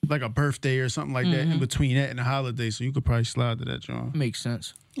 like a birthday or something like that in between that and the holiday, so you could probably slide to that, John. Makes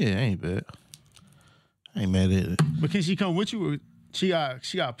sense. Yeah, ain't bad. I ain't mad at it. But can she come with you? Or she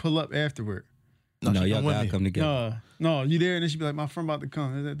got pull up afterward. No, she y'all come with gotta me. come together. No, you there and then she be like, my friend about to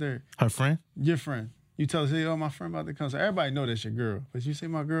come. Is that there? Her friend? Your friend. You tell her, say, oh, my friend about to come. So everybody know that's your girl. But you say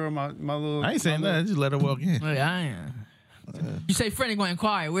my girl, my little. I ain't saying my that. little- Just let her walk in. Look, I ain't. You say friend ain't going to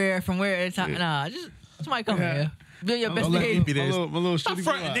inquire where from where at the time. Nah, just somebody come Yeah. here. Do your best My little- behavior. be there. My little Stop shitty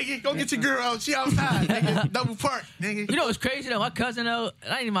fronting, girl. nigga. Go get your girl out. She outside, nigga. Double park, nigga. You know what's crazy though? My cousin though,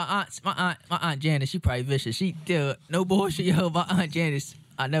 not even my aunt Janice. She probably vicious. She still no bullshit, yo. My aunt Janice.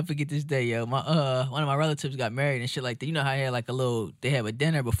 I'll never forget this day, yo. My one of my relatives got married and shit like that. You know how they had like they have a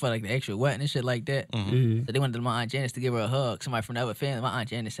dinner before like the actual wedding and shit like that. Yeah. So they went to my aunt Janice to give her a hug. Somebody from the other family. My aunt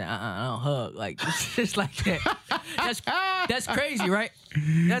Janice said, I don't hug. Like just like that. That's crazy, right?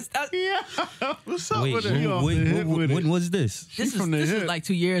 That's What's up Wait, with you it? off the hip with when it. was this? this from the is hip. like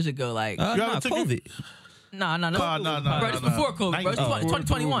 2 years ago. Like You Nah, took it? COVID. no. No. Bro, it's before COVID, bro. It's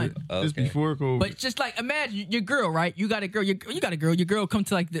 2021. It's before COVID. But just like imagine your girl, right? You got a girl. You got a girl. Your girl come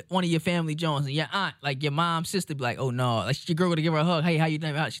to like one of your family Jones, and your aunt, like your mom, sister, be like, "Oh no!" Like your girl would give her a hug. Hey, how you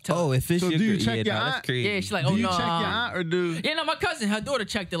doing? She tell. Oh, if it's So your do you girl- check yeah, your nah, aunt? that's crazy. Yeah, she's like, do "Oh you no." check your aunt or do? Yeah, no, my cousin, her daughter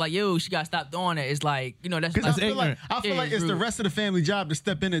checked it. Like, yo, she gotta stop doing it. It's like, you know, that's Because like, I feel like Yeah, it's the rude. rest of the family job to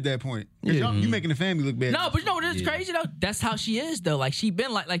step in at that point. Because you making the family look bad. no, but you know what is crazy though? That's how she is though. Like she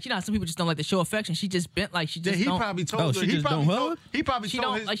been like you know how some people just don't like to show affection. She just been like she Yeah, just he don't. probably told Oh, her. she He just probably don't told. hug? He probably She told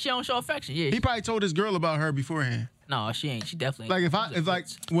don't his, like she don't show affection. Yeah, He probably told his girl about her beforehand. no, she ain't. She definitely Like ain't. if my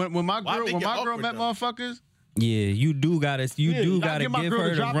Why girl make it awkward, met though? motherfuckers, Yeah, you do gotta gotta give my give girl her the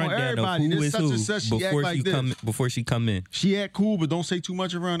the drop on rundown of everybody. who This is such who and such, she act like this. before she come in. She act cool, but don't say too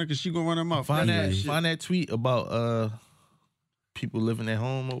much around her because she gonna run her mouth. Find That's that shit. find that tweet about people living at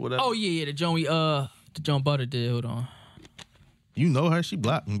home or whatever. Oh yeah, the Joan Butter did. Hold on. You know her. She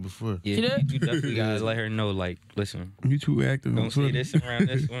blocked me before. Yeah, She did? you definitely gotta let her know. Like, listen, You too active. don't say this around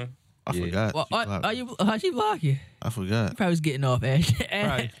this one. I Yeah. forgot. Well, She blocked me. how she block you? I forgot. Probably was getting off, Ash.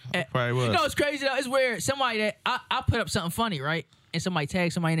 Probably was. You know, it's crazy though. It's weird. Somebody that I put up something funny, right? And somebody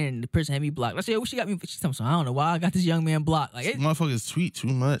tagged somebody in it and the person had me blocked. I said, "Oh, she got me." She's telling me, "I don't know why I got this young man blocked." Like, Motherfuckers tweet too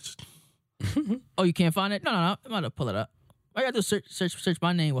much. oh, you can't find it? No. I'm about to pull it up. I gotta do search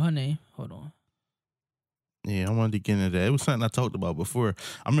my name with her name. Hold on. Yeah, I wanted to get into that. It was something I talked about before.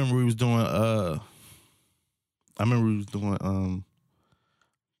 I remember we was doing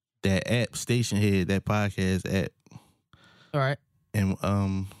that app Station Head, that podcast app. All right. And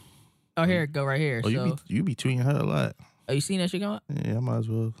Oh, here it go right here. oh, you be tweeting her a lot. Oh, you seen that shit going? Yeah, I might as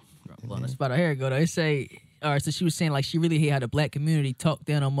well. On the spot. Oh, here it go though. It say, all right, so she was saying like she really hate how the black community talk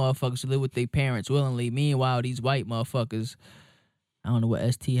down on motherfuckers who live with their parents willingly. Meanwhile, these white motherfuckers, I don't know what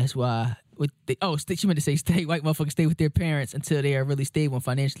STSY. She meant to say stay. White motherfuckers stay with their parents until they are really stable and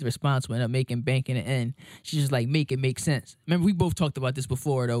financially responsible and up making bank in the end. She's just like, make it make sense. Remember, we both talked about this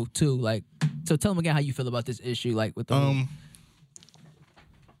before though too. Like, so tell them again how you feel about this issue. Like with the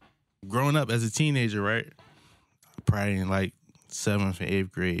growing up as a teenager, right? Probably in like 7th and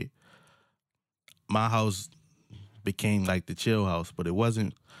 8th grade, my house became like the chill house, but it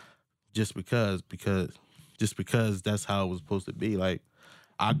wasn't just because that's how it was supposed to be. Like,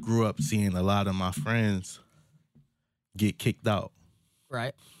 I grew up seeing a lot of my friends get kicked out.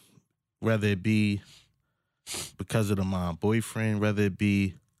 right. Whether it be because of my boyfriend, whether it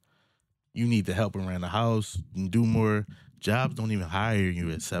be you need to help around the house and do more. Jobs don't even hire you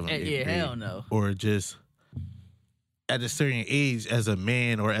at 7th, 8th Yeah, grade. hell no. Or just at a certain age as a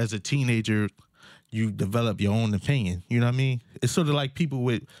man or as a teenager, you develop your own opinion. You know what I mean? It's sort of like people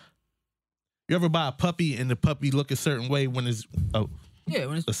with, you ever buy a puppy and the puppy look a certain way when it's Yeah,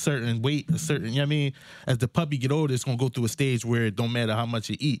 when it's a certain weight, you know what I mean? As the puppy get older, it's going to go through a stage where it don't matter how much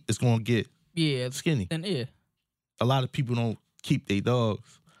you eat, it's going to get skinny. then yeah. A lot of people don't keep their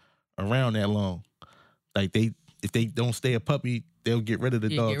dogs around that long. Like if they don't stay a puppy, they'll get rid of the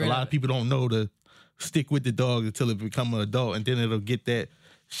dog. A lot of people don't know to stick with the dog until it become an adult, and then it'll get that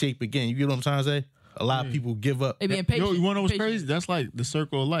shape again. You get what I'm trying to say? A lot of people give up. They be impatient. Yo, you want to know what's Patient. crazy? That's like the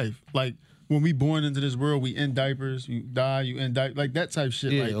circle of life. Like when we born into this world, we in diapers. You die, you in diapers. Like that type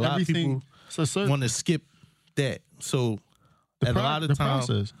shit. Yeah, like a lot of people it's a circle. want to skip that. So at a lot of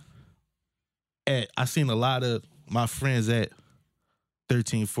times, I seen a lot of my friends at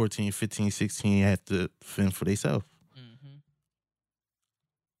 13, 14, 15, 16 have to fend for themselves. Mm-hmm.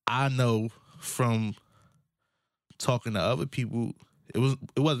 I know from talking to other people, it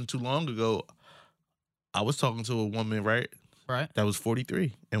wasn't too long ago, I was talking to a woman, right, that was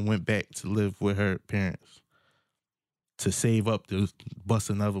 43 and went back to live with her parents to save up to bust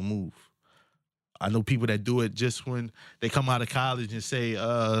another move. I know people that do it just when they come out of college and say,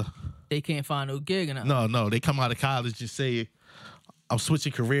 they can't find no gig or nothing. no, they come out of college and say, I'm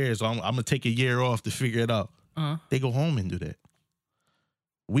switching careers, or I'm going to take a year off to figure it out. Uh-huh. They go home and do that.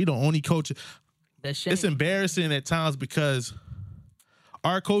 We the only culture. That's shame. It's embarrassing at times because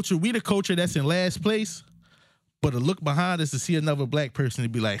our culture, we the culture that's in last place, but to look behind us to see another black person to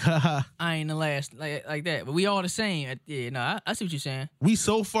be like, haha. I ain't the last like that. But we all the same. Yeah, no, I see what you're saying. We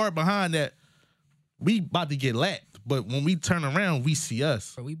so far behind that we about to get lapped. But when we turn around, we see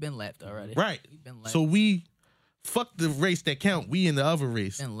us. Bro, we've been lapped already. Right. We've been lapped. So we fuck the race that count. We in the other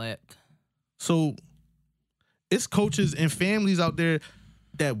race. Been lapped. So it's coaches and families out there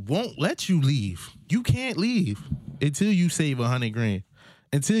that won't let you leave. You can't leave until you save $100,000,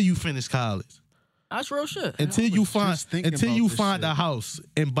 until you finish college, That's real shit. until you find shit. a house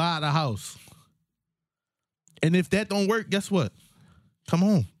and buy the house. And if that don't work, guess what? Come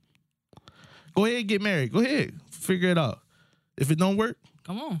home. Go ahead and get married. Go ahead, figure it out. If it don't work,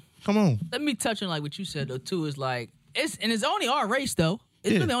 Come on. come on. Let me touch on like what you said though too. Is like it's only our race though.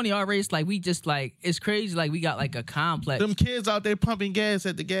 It's Yeah. really only our race. Like we just like it's crazy. Like we got like a complex. Them kids out there pumping gas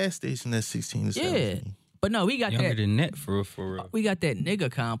at the gas station at 16 to 17. Yeah. But no, we got Younger that. than that for real. We got that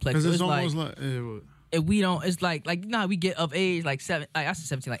nigga complex. Because So it's it's almost like like if we don't, it's like we get of age like I said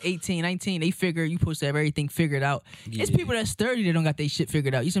 17, like 18, 19. They figure you supposed to have everything figured out. It's Yeah. people that's 30 that don't got their shit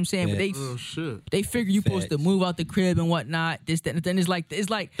figured out. You see what I'm saying? But oh shit. they figure you supposed to Facts. move out the crib and whatnot. This that and then it's like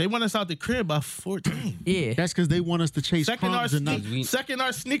They want us out the crib by 14. yeah. That's because they want us to chase Second our, crumbs and not. second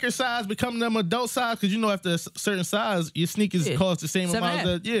our sneaker size become them adult size, because you know after a certain size, your sneakers Yeah. cost the same 7.5. amount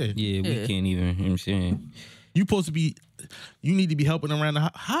as Yeah, we Yeah. can't even, you know what I'm saying? You supposed to be. You need to be helping them around the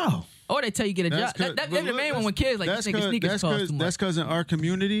house. How? Or they tell you get a job. That's the main one when kids like you think sneakers cost too much. That's because in our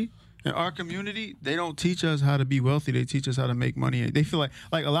community, they don't teach us how to be wealthy. They teach us how to make money. They feel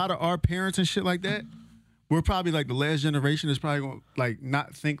like a lot of our parents and shit like that. We're probably like the last generation that's probably going to like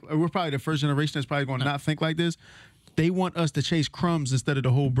not think. We're probably the first generation that's probably going to not think like this. They want us to chase crumbs instead of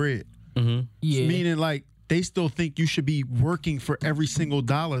the whole bread. Yeah. Meaning like they still think you should be working for every single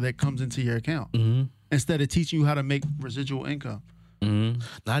dollar that comes into your account instead of teaching you how to make residual income.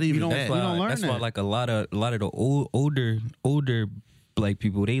 Not even that. We don't learn That's that. why like a lot of the older black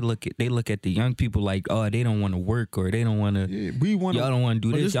people, they look at the young people like, oh, they don't want to work or they don't want to. Yeah, we want Y'all don't want to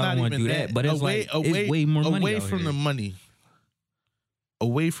do But this. it's Y'all not don't want to even do that. But it's it's way more money away out from here. the money.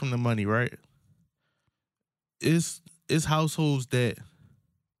 Away from the money, right? It's households that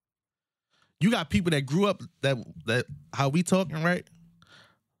you got people that grew up that how we talking, right?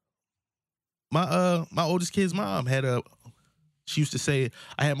 My oldest kid's mom she used to say,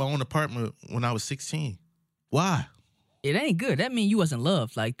 I had my own apartment when I was 16. Why? It ain't good. That mean you wasn't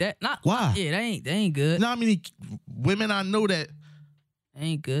loved like that. Why? Yeah, that ain't good. You know how many women I know that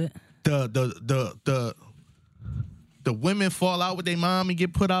Ain't good. the women fall out with their mom and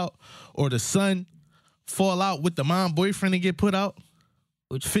get put out, or the son fall out with the mom boyfriend and get put out?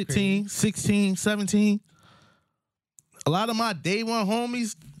 Which is 15, 16, 17. A lot of my day one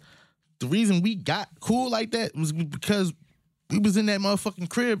homies, the reason we got cool like that was because we was in that motherfucking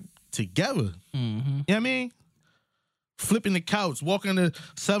crib together. You know what I mean? Flipping the couch, walking to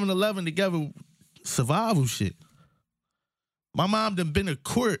 7-Eleven together, survival shit. My mom done been to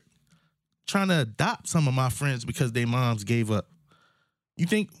court trying to adopt some of my friends because their moms gave up. You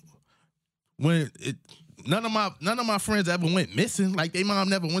think none of my friends ever went missing? Like their mom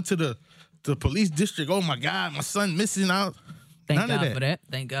never went to the police district. Oh my God, my son missing out. Thank None God of that. for that.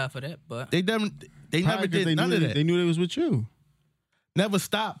 Thank God for that. But They never Probably 'cause did they none knew of they- that. They knew they was with you. Never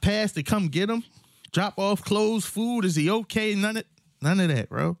stopped past to come get him, drop off clothes, food. Is he okay? None of that,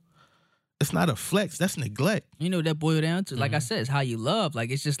 bro. It's not a flex. That's neglect. you know what that boiled down to? Like I said, it's how you love.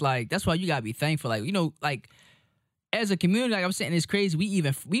 Like it's just like that's why you gotta be thankful. Like like as a community, like I'm saying, it's crazy.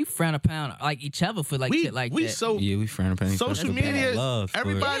 We frown upon like each other for like shit like we that. so Yeah, we frown upon each other. social That's a bad media. love for-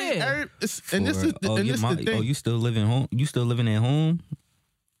 Everybody, Yeah. and this is the thing. you still living home? You still living at home?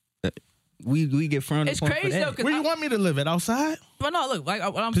 We get frowned It's upon crazy for though, that. 'cause Where you want me to live at? Outside? but no, look, like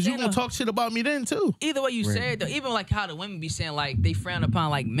what I'm Because you saying. gonna though, talk shit about me then too. Either way you say it, though, even like how the women be saying like they frown upon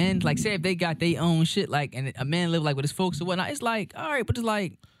like men, like say if they got their own shit, like and a man live like with his folks or whatnot, it's like all right, but it's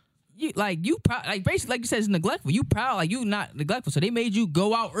like you proud, like basically like you said, it's neglectful. You proud, like you not neglectful. So they made you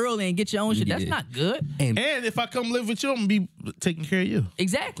go out early and get your own shit. That's Yeah. not good. And if I come live with you, I'm gonna be taking care of you.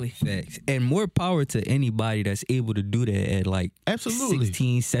 Exactly. Facts. And more power to anybody that's able to do that at like Absolutely.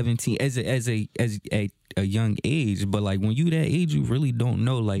 16, 17 as a young age. But like when you that age, you really don't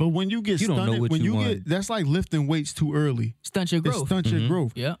know. Like, But when you get you don't know stunted, what when you you want. get that's like lifting weights too early. Stunt your It growth. stunts your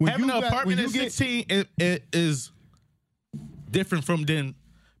growth. Yeah. When Having you an got- apartment when at you get- 16 it is different from then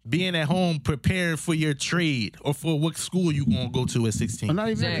being at home preparing for your trade or for what school you gonna go to at 16. I'm not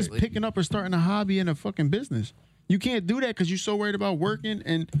even that, Exactly. just picking up or starting a hobby in a fucking business. You can't do that because you're so worried about working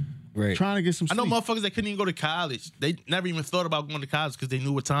and Right. trying to get some I know sleep. motherfuckers that couldn't even go to college. They never even thought about going to college because they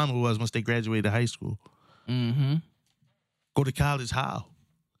knew what time it was once they graduated high school. Mm-hmm. Go to college how?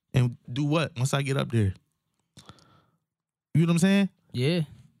 And do what once I get up there? You know what I'm saying? Yeah.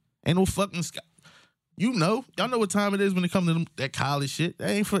 Ain't no fucking y'all know what time it is when it comes to that college shit.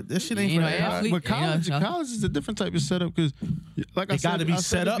 That shit ain't You for know, everybody. athlete- But college, Yeah, college is a different type of setup because, like I It said, gotta be I said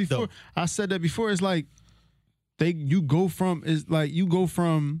set that up, before. though. I said that before. It's like you go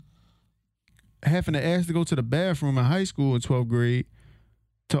from having to ask to go to the bathroom in high school in 12th grade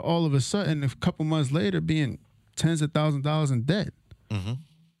to all of a sudden a couple months later being tens of thousands of dollars in debt. Mm-hmm.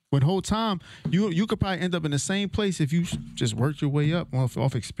 When whole time you could probably end up in the same place if you just worked your way up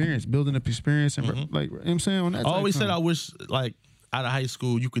off experience, building up experience and like you know what I'm saying on that. I always type said I of- wish like out of high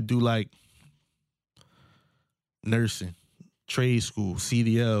school you could do like nursing, trade school,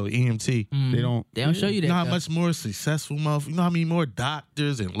 CDL, EMT. they don't show you that. You know how though. much more successful motherfuckers, you know how many more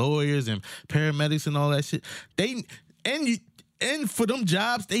doctors and lawyers and paramedics and all that shit. And for them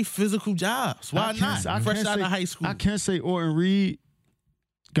jobs, they physical jobs. Why not? Fresh out of high school. I can't say Orton Reed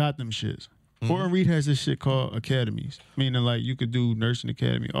got them shits. Mm-hmm. Orton Reed has this shit called academies, meaning like you could do nursing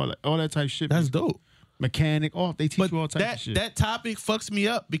academy, all that type of shit. That's dope. Mechanic, they teach But you all types of shit. that topic fucks me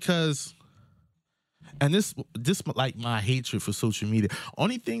up because, and this like my hatred for social media.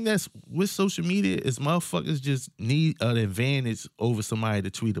 Only thing that's with social media is motherfuckers just need an advantage over somebody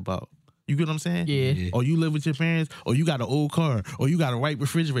to tweet about. You get what I'm saying? Yeah. Or you live with your parents, or you got an old car, or you got a white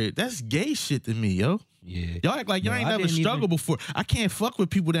refrigerator. That's gay shit to me, yo. Yeah. Y'all act like y'all No, ain't I never didn't struggled before. I can't fuck with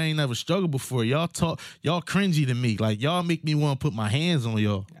people that ain't never struggled before. Y'all cringy to me. Like y'all make me want to put my hands on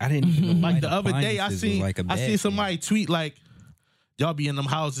y'all. I didn't even know Like white the other day, I appliances seen was like a I bad seen somebody thing. tweet like, y'all be in them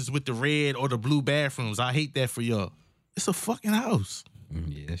houses with the red or the blue bathrooms. I hate that for y'all. It's a fucking house.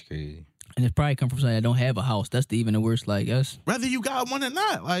 Yeah, that's crazy. And it's probably come from somebody that don't have a house. That's even the worst. Like us. Whether you got one or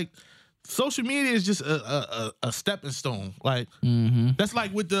not, like social media is just a stepping stone. Like that's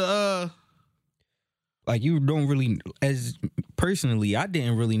like with the Like you don't really, as personally, I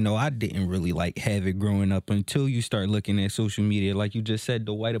didn't really know. I didn't really like have it growing up until you start looking at social media. Like you just said,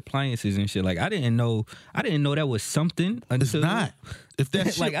 the white appliances and shit. Like I didn't know that was something until it's not. If that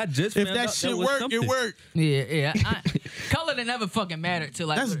shit, like I just if found that out shit was work, something. it work. Yeah. Color didn't never fucking matter to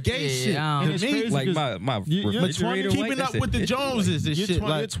like. That's gay shit. I To don't- me, Like my You're refrigerator white, keeping that's up with the it. Joneses and Your shit.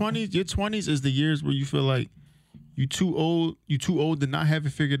 Like, 20s is the years where you feel like you too old to not have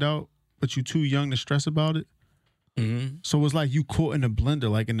it figured out, but you too young to stress about it. So it's like you caught in a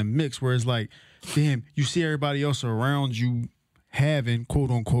blender, like in the mix, where it's like, damn, you see everybody else around you having quote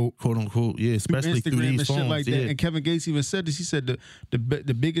unquote, yeah, especially through Instagram these and phones. shit like yeah. that. And Kevin Gates even said this. He said the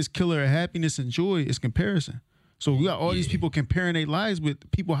biggest killer of happiness and joy is comparison. So we got all these people comparing their lives with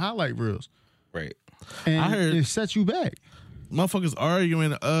people highlight reels, Right. and I heard- it sets you back. Motherfuckers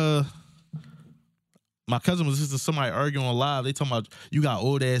arguing. My cousin was listening to somebody arguing live. They talking about you got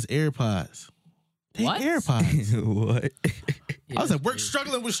old ass AirPods. They What? AirPods. What? I was at work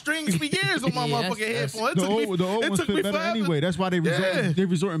struggling with strings for years on my Yeah, motherfucking that's- headphones. The old It ones took me fit better forever. anyway. That's why they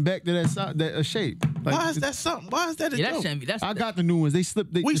resorting back to that shape. Like, Why is that something? Why is that a Yeah, that joke? shouldn't be. That's I got the new ones. They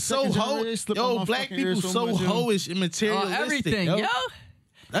slipped. We the so second ho. generation slipped on Yo, my black fucking people ear so much, yo. hoish and materialistic. everything, yo. yo.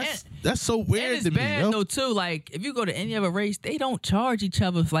 That's so weird And it's to me, bad yo. though too. Like if you go to any other race, they don't charge each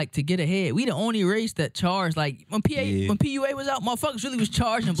other like to get ahead. We the only race that charge like when when PUA was out, motherfuckers really was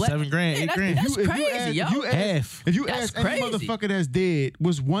charging black. $7 grand, Yeah, $8 grand. That's If crazy, yo. Half. If you That's ask any crazy. motherfucker that's dead,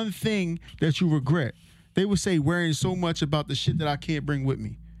 what's one thing that you regret? They would say worrying so much about the shit that I can't bring with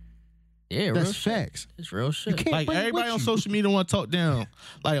me. Yeah, real That's shit. facts. It's real shit. can't Like bring it everybody with on you. social media want to talk down.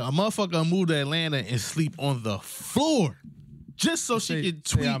 Like a motherfucker move to Atlanta and sleep on the floor just so she Say, could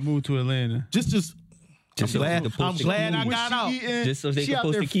tweet. I moved to Atlanta. Just Just so glad- they could post I'm the glad I keys. got out. Just so they she could out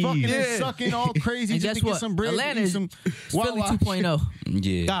post there the keys. fucking Yeah. and sucking all crazy And just guess to get what? some bread. Atlanta eat is some Philly Wawa 2.0.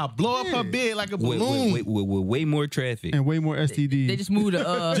 Yeah. God, blow up her bed like a balloon. With way more traffic. and way more STDs. They just moved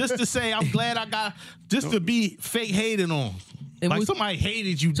to Just to say, I'm glad I got. Just to be fake hating on. They Like moved- somebody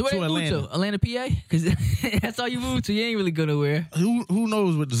hated you So where to they moved Atlanta. to? Atlanta, PA? Because that's all you moved to. You ain't really go nowhere. Who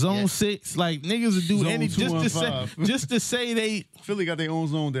knows with Zone Yeah. 6? Like niggas would do Zone any just to say 215. just to say they. Philly got their own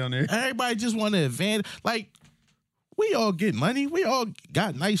zone down there. Everybody just want to advance. Like we all get money. We all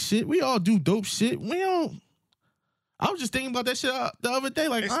got nice shit. We all do dope shit. We don't. I was just thinking about that shit the other day.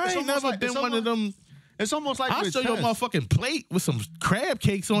 Like It's I ain't almost never like- been it's one of them. It's almost like I'll with show you a tests. motherfucking plate with some crab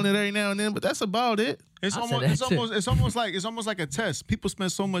cakes on it every now and then, but that's about it. It's I said almost, that it's too. almost, it's almost like a test. People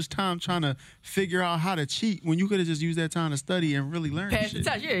spend so much time trying to figure out how to cheat when you could have just used that time to study and really learn Pass the shit.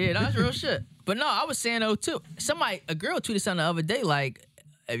 test. Yeah, that's real shit. But no, I was saying though too. A girl tweeted something the other day like,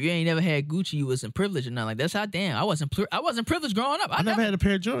 if you ain't never had Gucci, you wasn't privileged or nothing like that. That's how damn. I wasn't privileged growing up. I never had a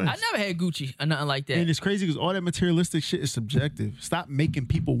pair of Jordans. I never had Gucci or nothing like that. And it's crazy because all that materialistic shit is subjective. Stop making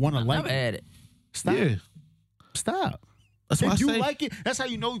people want to I like never it. had it. Stop. Yeah, Stop. that's why If you I say. like it, that's how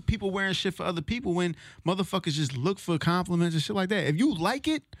you know people wearing shit for other people when motherfuckers just look for compliments and shit like that. If you like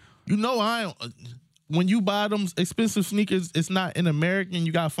it, You know, when you buy them expensive sneakers, it's not in American.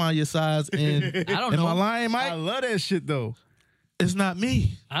 You gotta find your size. And I don't Am know. I lying, I Mike? love that shit though. It's not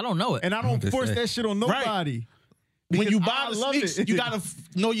me. I don't know it. And I don't Just force say. that shit on nobody. When you Because buy I the love sneaks, it. you gotta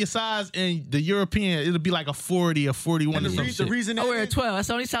know your size. And the European, it'll be like a 40 or 41 And or the, some the shit. reason I that wear a is- 12. That's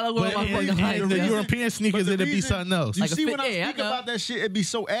the only size I wear But on my and fucking the life. European sneakers, But the it'll be reason- something else. You Like a see, fit- when I yeah, I speak know. about that shit, it be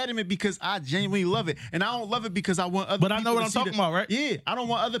so adamant because I genuinely love it, and I don't love it because I want other. But I people know what to I'm see talking the- about, right? Yeah, I don't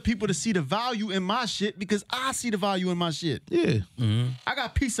want other people to see the value in my shit because I see the value in my shit. Yeah. I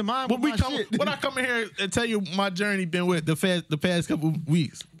got peace of mind When with we my come, shit. when I come in here and tell you my journey been with the past couple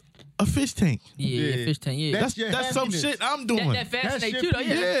weeks, a fish tank. Yeah, fish tank. Yeah, That's your That's some happiness. shit I'm doing. that fascinates That's you though.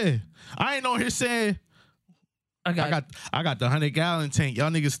 your Yeah, Yeah. I ain't on here saying I got. I got the 100-gallon tank. Y'all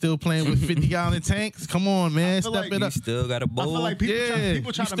niggas still playing with 50-gallon tanks? Come on, man. feel Step like it You up. still got a I bowl. feel like people Yeah.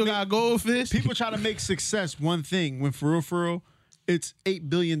 people try You to still make, got goldfish? people try to make success one thing when for real, it's 8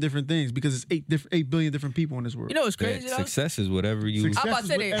 billion different things because it's 8 billion different people in this world. You know what's That crazy though? success is whatever you Success I'm about to is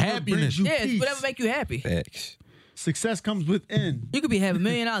say that. whatever Happiness. brings you Yeah, it's peace. whatever make you happy. facts. Success comes within. You could be having $1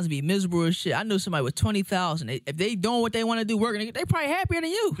 million and be miserable as shit. I know somebody with 20,000. If they doing what they want to do, working, they probably happier than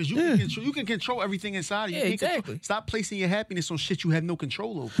you. Because you can control everything inside of you. Yeah, You can't exactly. Stop placing your happiness on shit you have no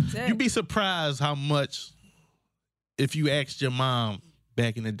control over. Exactly. You'd be surprised how much, if you asked your mom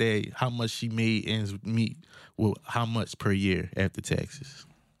back in the day how much she made ends meet, well, how much per year after taxes,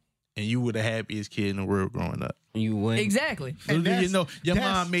 and you were the happiest kid in the world growing up. You win. Exactly. So you know your that's-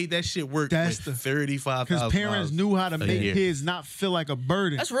 mom made that shit work that's with the- $35,000. Because parents knew how to make year. kids not feel like a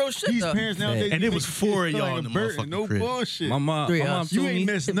burden. That's real shit, These though. parents nowadays, And it make was kids 4 of feel y'all like in a the burden. motherfucking No crib. bullshit. My mom, Three my of mom us. You told ain't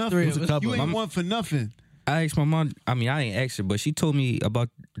me. missed Three nothing. of us. You ain't one for nothing. I asked my mom. I mean, I ain't asked her, but she told me about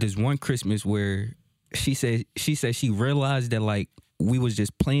this one Christmas where she said she realized that like we was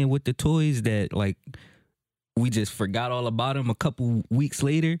just playing with the toys, that like we just forgot all about them a couple weeks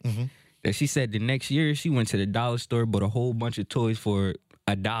later. That she said the next year she went to the dollar store, bought a whole bunch of toys for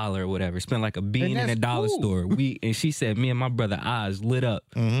 $1 or whatever. Spent like a bean in that's a dollar cool. store. And she said me and my brother eyes lit up,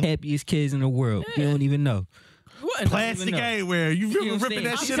 happiest kids in the world. You don't even know. What? Plastic everywhere. You You know really what I'm ripping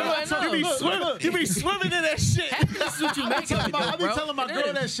that saying? shit I'm up. saying, You be look, swimming. look. You be swimming in that shit. That's what you make of it, I though, be bro. telling my It girl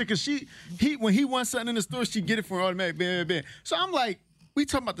is. that shit because when he wants something in the store, she get it for an automatic. Bam, bam, bam. So I'm like, we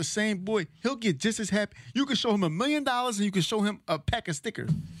talking about the same boy. He'll get just as happy. You can show him $1 million and you can show him a pack of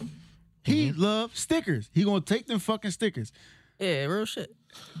stickers. He loves stickers. He gonna take them fucking stickers. Yeah, real shit.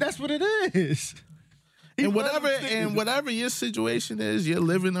 That's what it is. He And loves whatever them stickers. whatever your situation is, your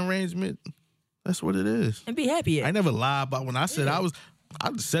living arrangement, that's what it is. And be happy. I never lied about when I said I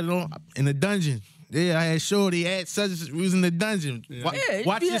just said it on in the dungeon. Yeah, I had Shorty at such we was in the dungeon. Yeah,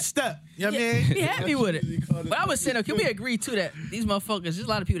 Watch be your ha- step. You know what I mean? Be happy with it. But I was saying, though, can we agree too that these motherfuckers, there's a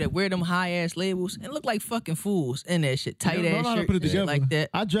lot of people that wear them high ass labels and look like fucking fools in that shit, tight Yeah, ass know how to shirt, put it and shit together like that.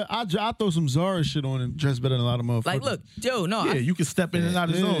 I throw some Zara shit on and dress better than a lot of motherfuckers. Like, look, Joe, no, Yeah, you can step in and out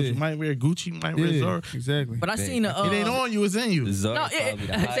of Yeah. zones. You might wear Gucci, you might wear yeah, Zara. exactly. but I seen the. It ain't on you, it's in you. Zara No, probably the say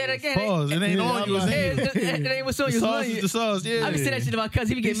that highest. again. Pause. It ain't Yeah, on you, it's I'm in you. It ain't what's on The you. sauce is the sauce, yeah. I be saying that shit to my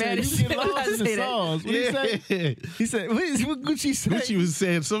cousin. He be He get mad said, as you shit get when I lost in the say that. sauce. What he say? Yeah. He said, what Gucci say? Gucci was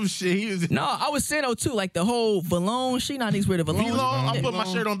saying some shit. He was No, I was saying though too, like the whole Valone. She not niggas wear the Valone. V-long, I'm Yeah. putting my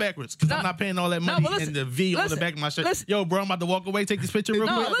shirt on backwards because I'm No. not paying all that No, money but listen, and the V on the listen, back of my shirt. listen. Yo, bro, I'm about to walk away, take this picture real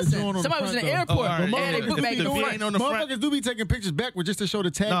No, quick. the joint listen. on the Somebody was in the front, though. airport Oh, all right. and they Yeah. put back The the V front. ain't on the front. Motherfuckers do be taking pictures backwards just to show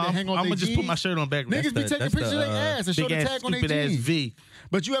the tag No, that I'm hang on gonna their just put my shirt on backwards. Niggas be the- taking that's pictures of the, their ass and show Big the ass, tag on their stupid ass jeans. V.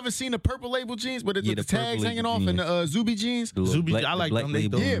 But you ever seen the purple label jeans with Yeah, the the tags purple hanging label off and the Zuby jeans? The little Zuby, black- I the like black them, they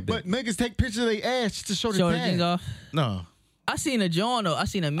label dope. Yeah, on the but back. niggas take pictures of their ass just to show the Show the tag. jeans off. No, I seen a John though. I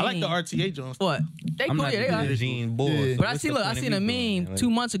seen a meme. I like the RTA Jones. What? They I'm cool. not Yeah, they even are. a jean boy. Yeah. so But I what's see, the look, I point of seen a me doing meme that? Like, 2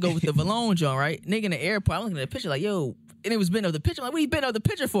 months ago with the Valone joint, right? Nigga in the airport. I'm looking at the picture like, yo, and it was bent up the picture. I'm like, what he bent up the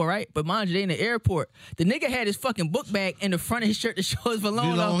picture for, right? But mind you, they in the airport. The nigga had his fucking book bag in the front of his shirt to show his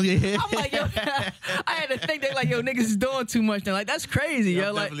Valone. off. Yeah. I'm like, yo, I had to think they like, yo, niggas is doing too much now. Like, that's crazy,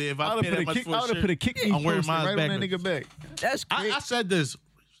 yo. Like, Definitely, if I I would pay have that put a much kick. for I a would have shirt, put a kick me I'm wearing poster mine right on that backwards. nigga back. that's crazy. I said this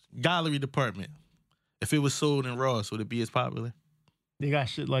gallery department. If it was sold in Ross, would it be as popular? They got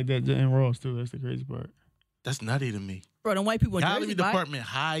shit like that in Ross too. That's the crazy part. That's nutty to me. Bro, them white people in Gallery Jersey buy, department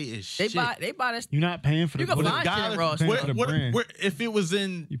high as they shit. buy that. You're not paying for the You can brand. find shit Gallery- at Ross. Paying where- for the what- brand. where- if it was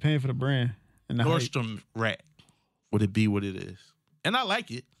in You paying for the brand and the hype. Nordstrom rack, would it be what it is? And I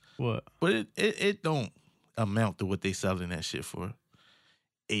like it, What? but it don't amount to what they selling that shit for.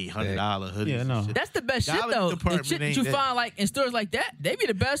 $800 hoodies. Yeah, no. and shit. That's the best shit Gallery though. The department shit that ain't you that. find like in stores like that, they be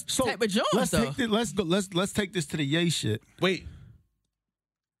the best type of Jones let's though. take this. Let's take this to the yay shit. Wait.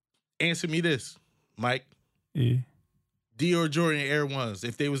 Answer me this, Mike. Yeah. Dior Jordan Air Ones,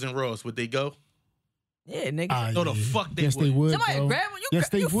 if they was in Ross, would they go? Yeah, nigga. No, the fuck they yes, would. they would. Somebody bro. grab one. Yes,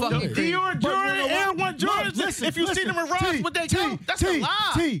 they you would. fucking crazy. Dior But Jordan you know Air what? One Jordans. Listen, if you see them in Ross, would they go? That's a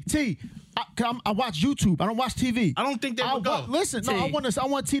lie. I watch YouTube. I don't watch TV. I don't think they would go. Listen, no, T. I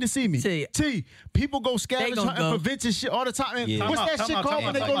want T to see me. T. People go scavenge gonna hunting go. for vintage shit all the time. And Yeah. what's that shit called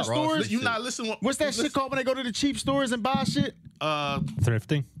when they go to stores? You not listening? What's that shit called when they go to the cheap stores and buy shit?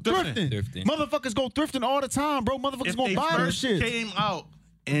 Thrifting. Thrifting. Motherfuckers go thrifting all the time, bro. Motherfuckers If gonna they buy them first shit. came out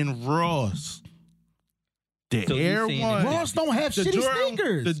in Ross, the So you Air saying Ones, Ross don't have the shitty Jordan,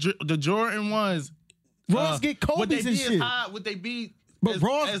 sneakers. the Jordan ones. Ross get would they Kobe's be and as shit. high? Would they be? But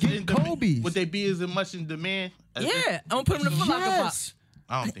Ross get in demand? Kobe's. Would they be as much in demand? As Yeah, I'm gonna put him in the Foot Locker box. Yes.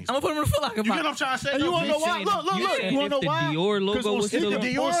 I don't think so. I'm gonna put him in the Foot Locker You get what box. I'm trying to say? And you though? wanna know why? saying- Look. you You saying wanna if know the why? Dior logo 'Cause on was still sneaker- up?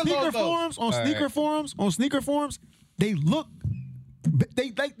 Dior on sneaker logo. forums, on sneaker forums, they look.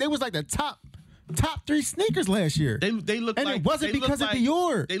 They was like the top 3 sneakers last year. They look And like it wasn't they look because of like-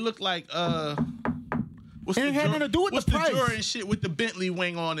 Dior. They look like What's It ain't had nothing to do with what's the price. Jordan shit with the Bentley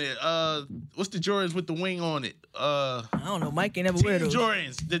wing on it? What's the Jordans with the wing on it? I don't know. Mike ain't never Team wear those.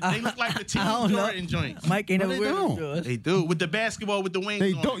 Jordans. They look like the Team don't know. Jordan joints. Mike ain't No, never they wear don't. those. They do with the basketball with the wings.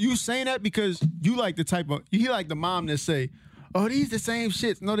 They on don't. it. You saying that because you like the type of you like the mom that say, "Oh, these the same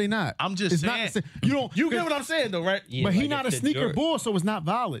shits." No, they not. I'm just it's saying. Not the same. You don't. You get what I'm saying though, right? Yeah, But he like not a if the sneaker Jordan- bull, so it's not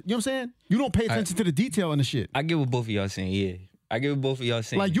valid. You know what I'm saying? You don't pay attention to the detail in the shit. I get what both of y'all saying. Yeah, I get what both of y'all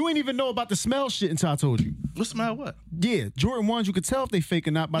saying. Like you ain't even know about the smell shit until I told you. What's the matter? What? Yeah, Jordan ones you could tell if they fake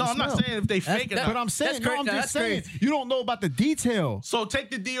or not by No, the I'm smell. not saying if they fake or that- not. But I'm saying, That's no, cra- I'm no, just that's saying crazy. you don't know about the detail. So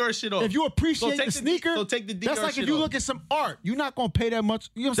take the Dior shit off. If you appreciate take the sneaker, so take the Dior that's like shit if you off. look at some art, you're not gonna pay that much.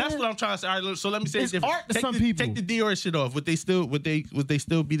 You know what I'm That's saying? what I'm trying to say. All right, so let me say it It's different. art to take some the, people. Take the Dior shit off. Would they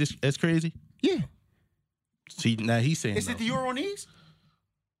still be as crazy? Yeah. See, now he's saying Is no. it the Euro on these?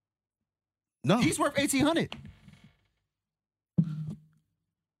 No. He's worth $1,800.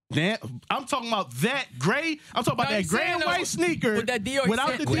 I'm talking about that gray. I'm talking about No, that he's gray saying and though, white sneaker with that Dior,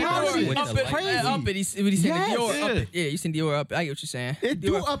 without he the said- Dior. With up the it, light. Crazy. up it. He said Yes. the Dior. Up Yeah. it. Yeah, you seen Dior up it. I get what you're saying. It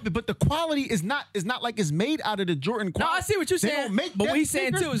do Dior- up it, but the quality is not like it's made out of the Jordan quality. I see what you're They saying, don't make but that what he's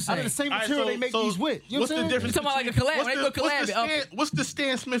saying sneaker too is out of the saying- same All right, material they make these with. You know what's what I'm the saying? difference? You're talking about like a collab. What's When they the- go collab, what's the it up Stan- What's the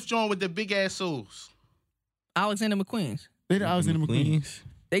Stan Smith joint with the big ass soles? Alexander McQueen's. They the Alexander McQueen. Queens.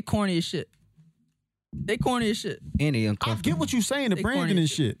 They corny as shit. They corny as shit. And they I uncomfortable. get what you're saying, the They branding corny and as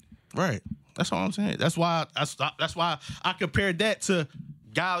shit. Right. That's all I'm saying. That's why I compared that to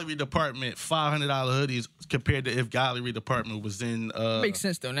gallery department $500 hoodies compared to if gallery department was in Makes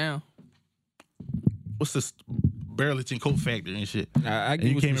sense though now. what's this Burlington Coat Factory and shit. I And get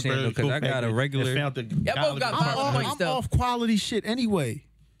you what came you're to saying Burlington because Coat I got a Factory and regular. found the both gallery got department. violent points. I'm though. off quality shit anyway.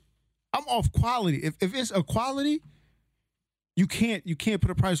 I'm off quality. If it's a quality, you can't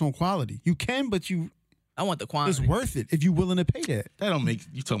put a price on quality. You can, but I want the it's quantity. worth it if you're willing to pay that. That don't make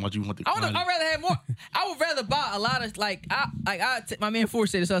you talking about you want the I'd quantity. rather have more. I would rather buy a lot of my man Ford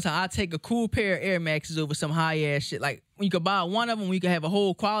said this all the time. I take a cool pair of Air Maxes over some high ass shit. Like when you could buy one of them, when you could have a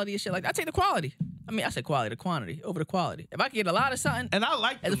whole quality and shit. Like I take the quality. I mean, I said quality, the quantity over the quality. If I could get a lot of something, And I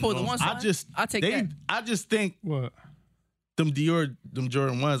like As them opposed to joints. one side, I take that. I just think What? them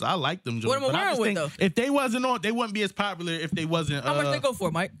Jordan ones. I like them. What am I But wearing just with, think though? If they wasn't on, they wouldn't be as popular. If they wasn't. how much they go for,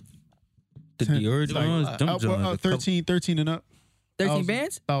 Mike? The Dior like, Jones, them Jones, a couple 13 and up. 13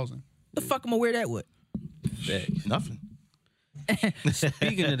 bands? 1,000. The fuck am I wear that with? bags. Nothing.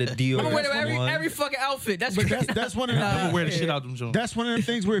 Speaking of the Dior, I'm gonna wear that one, every fucking outfit. That's But crazy. that's one of the I would wear the shit out them joints. that's one of the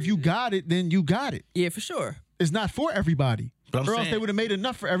things where if you got it, then you got it. Yeah, for sure. It's not for everybody. But I'm Or else saying- they would have made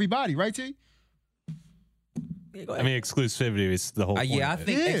enough for everybody, right, T? Yeah, go I ahead. mean, exclusivity is the whole point. yeah, I of it.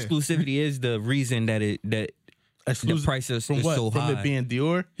 think Yeah. exclusivity is the reason that Exclusive- price is from what? so From high. it being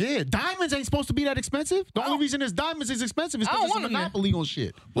Dior. Yeah, diamonds ain't supposed to be that expensive. The only reason it's diamonds is expensive is I because don't it's a want 'em then. monopoly on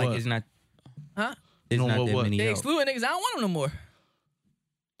shit. like What? it's not. Huh? It's No, not that what? many. They out. excluding niggas. I don't want them no more.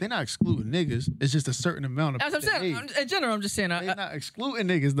 They're not excluding niggas. It's just a certain amount of. That's what I'm saying. Hey, In general, I'm just saying. they're not excluding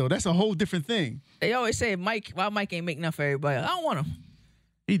niggas though. That's a whole different thing. They always say why Mike ain't make enough for everybody. I don't want him.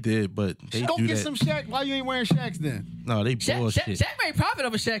 He did, but they Go do get that. some Shaq. Why you ain't wearing Shaqs then? No, they Shaq bullshit. made profit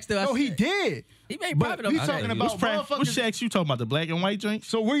off of Shaq still. No, he did. He made But profit we off of talking Shaq. about What motherfuckers. Shaqs you talking about? The black and white joints?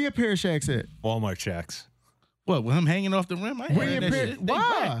 So where your pair of Shaqs at? Walmart checks. What, with him hanging off the rim? I ain't Where wearing your that pair? shit. They whack.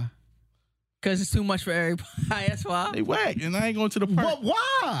 Why? Because it's too much for everybody. That's why. They whack, and I ain't going to the park. But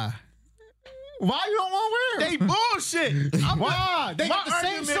why? Why you don't want to wear They them? bullshit. Why? They got my the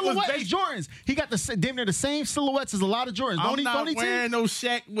same argument was silhouette as based- Jordans. He got damn near the same silhouettes as a lot of Jordans. I'm Don't not he? wearing no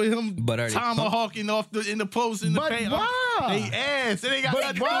Shaq with him But are they tomahawking off in the post in the But paint. why? They ass. It ain't got But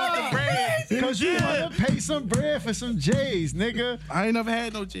nothing to do with why? the brand. Because you Yeah. want to pay some bread for some J's, nigga. I ain't never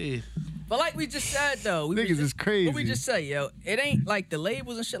had no J's. But like we just said though, Niggas is crazy. What we just say, yo, it ain't like the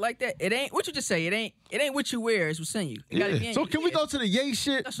labels and shit like that. It ain't what you just say. It ain't what you wear. It's what's in you. It gotta Yeah. be in So you. can we Yeah, go to the Ye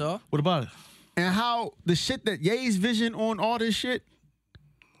shit That's all. What about it? and how the shit that Ye's vision on all this shit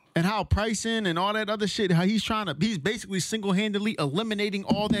and how pricing and all that other shit, how he's basically single-handedly eliminating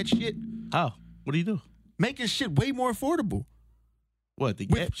all that shit, How? What do you do? making shit way more affordable What, the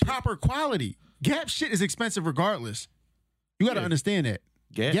with Gap shit? proper quality. Gap shit is expensive regardless. You got to Yeah. understand that.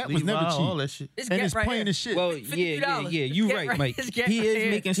 Gap was Levi, never cheap. all that shit. It's And Gap it's right plain here. as shit. Well, $52. yeah. You Get right, right- Mike. it's get He right is here.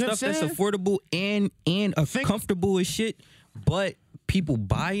 making You know stuff what I'm that's saying? affordable and comfortable as shit, but people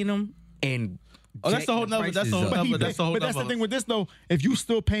buying them and Oh, that's the whole jacking nother- that's the prices whole up. But, nother- that's the whole but that's the nother- thing with this though. If you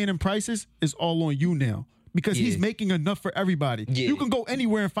still paying him prices, it's all on you now. Because he's Yeah. making enough for everybody. Yeah. You can go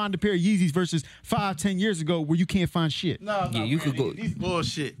anywhere and find a pair of Yeezys versus 5-10 years ago where you can't find shit. No, Yeah, you could go. These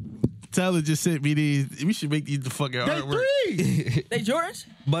bullshit. Tyler just sent me these. We should make these the fucking They artwork. three. They Jordans?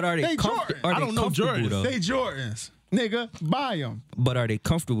 But are they They comfortable? Jordan. Are I they don't know comfortable Jordans. though? They Jordans. nigga, buy them. But are they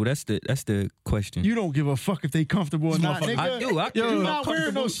comfortable? That's the question. You don't give a fuck if they comfortable or not, nigga. I do. I care You're about not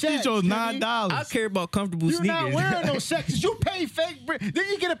wearing no comfortable. Shaqs. chose Kenny. $9. I care about comfortable You're sneakers. not wearing no Shaqs. You pay fake. Didn't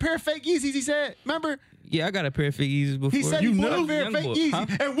you get a pair of fake Yeezys? He said. Remember? Yeah, I got a pair of fake Yeezys before. He said he bought a pair of fake Young boy. Yeezys. Huh?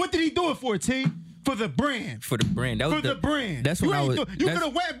 And what did he do it for, T? For the brand. For the brand. That was For the brand. That's you when I was. You could that's-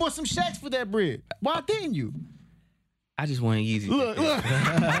 have went and bought some Shaqs for that bread. Why didn't you? I just wanted Yeezy. Look. I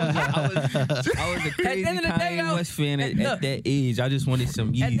was a crazy end of the day, Kanye yo, West fan at look. that age. I just wanted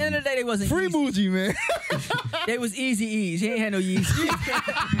some Yeezy. At the end of the day, they wasn't Free easy. Muji, man. They was easy ease. He ain't had no Yeezy.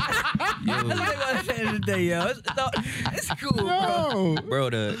 That's what they was at the end of the day, yo. It's cool, bro. No. Bro,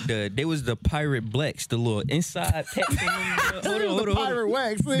 they was the pirate blacks, the little inside patch. Hold on. Pirate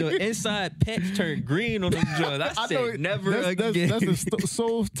wax. The inside patch turned green on them joints. I said never again. That's a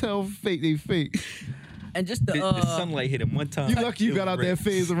soul tell fake. They fake. And just the the sunlight hit him one time. You lucky you got out that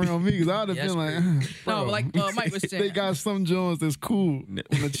phase around me because I'd have Yes, been like, No, bro. but like Mike was saying, They got some Jones that's cool on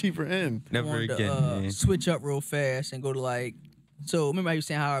the cheaper end. Never wanted again, to man. switch up real fast and go to like. So remember I was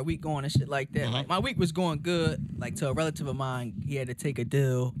saying how our week going and shit like that. Like my week was going good. Like to a relative of mine, he had to take a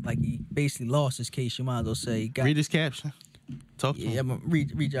deal. Like he basically lost his case. You might as well say he got. Read his caption. Talk to Yeah, him. I'm gonna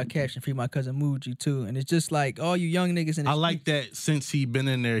read your caption for my cousin Muji too, and it's just like all you young niggas in the I like streets- that since he been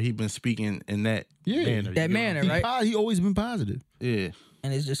in there, he been speaking in that manner. that manner, right? He always been positive. Yeah.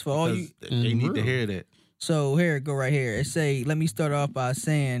 And it's just for all you. They need to hear that. So here it go right here. It say, let me start off by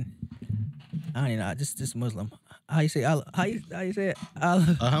saying, I don't even know, this Muslim. How you say Allah? How you say it?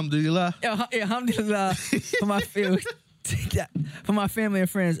 Allah. Alhamdulillah. Yeah, alhamdulillah for my for my family and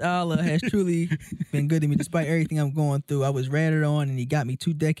friends. Allah has truly been good to me despite everything I'm going through. I was ratted on and he got me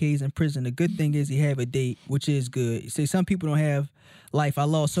 2 decades in prison. The good thing is he have a date, which is good. You say some people don't have life. I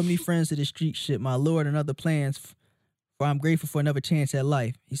lost so many friends to the street shit. My Lord and other plans. For I'm grateful for another chance at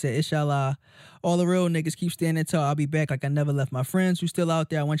life. He said, Inshallah, all the real niggas keep standing tall. I'll be back like I never left. My friends who still out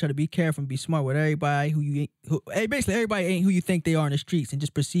there, I want y'all to be careful and be smart with everybody basically everybody ain't who you think they are in the streets and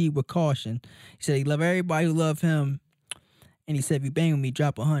just proceed with caution. He said he love everybody who love him. And he said, if you bang with me,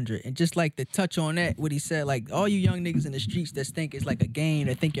 drop 100. And just like to touch on that, what he said, like all you young niggas in the streets that think it's like a game,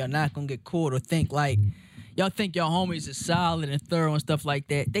 that think y'all not gonna get caught or think like, y'all think y'all homies is solid and thorough and stuff like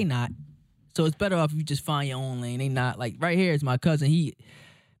that. They not. So it's better off if you just find your own lane. They not. Like right here is my cousin. He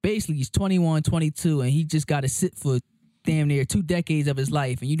basically he's 21, 22, and he just got to sit for damn near 2 decades of his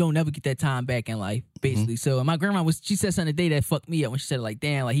life, and you don't never get that time back in life, basically. So and my grandma she said something today that fucked me up when she said like,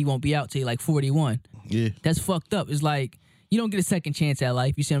 damn, like he won't be out till like 41. Yeah. That's fucked up. It's like you don't get a second chance at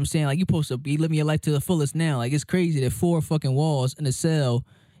life. You see what I'm saying? Like you supposed to be living your life to the fullest now. Like it's crazy that 4 fucking walls in a cell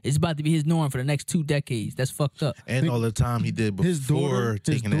is about to be his norm for the next 2 decades. That's fucked up. And all the time he did before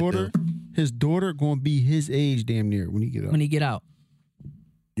taking that deal. His daughter gonna be his age damn near when he get out. When he get out.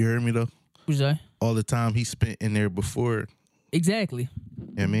 You heard me though? What's that? All the time he spent in there before. Exactly. You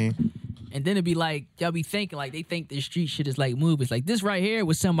know what I mean? And then it'd be like, y'all be thinking, like, they think this street shit is like movies. Like, this right here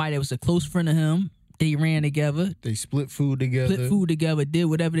was somebody that was a close friend of him. They ran together, They split food together. did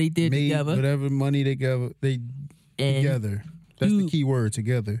whatever they did made together. whatever money they got. They And together. That's the you- key word,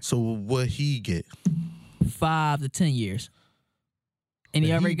 together. So what he get? 5 to 10 years. And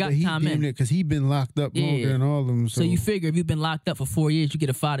he already got time in. Because he been locked up longer Yeah. than all of them. So you figure if you've been locked up for 4 years, you get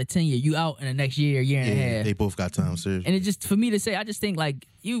a 5 to 10 year. You out in the next year and a half. They both got time served. And it just, for me to say, I just think like,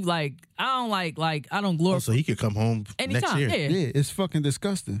 you like, I don't glorify. So he could come home Anytime, next year. yeah. Yeah, it's fucking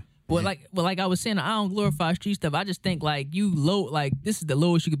disgusting. But like I was saying, I don't glorify street stuff. I just think like this is the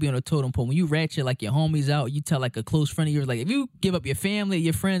lowest you could be on a totem pole. When you ratchet like your homies out, you tell like a close friend of yours, like if you give up your family,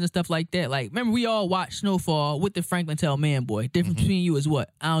 your friends and stuff like that. Like remember we all watched Snowfall with the Franklin tell man boy. Difference between you is what?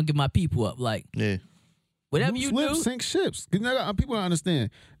 I don't give my people up. Like Yeah. whatever Loose you lips do. sink ships. 'Cause now, people don't understand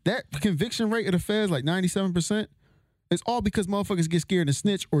that conviction rate of the feds, like 97%. It's all because motherfuckers get scared and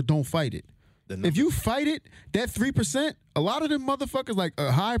snitch or don't fight it. If you fight it, that 3%, a lot of them motherfuckers, like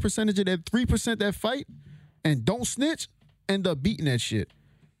a high percentage of that 3% that fight and don't snitch, end up beating that shit.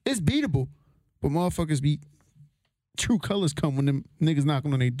 It's beatable, but motherfuckers be true colors come when them niggas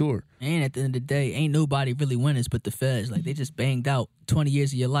knocking on their door. And at the end of the day, ain't nobody really winners but the feds. Like they just banged out 20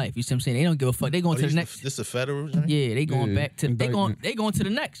 years of your life. You see what I'm saying? They don't give a fuck. They going to the next. This a federal joint? Yeah, they going Yeah, back to they going to the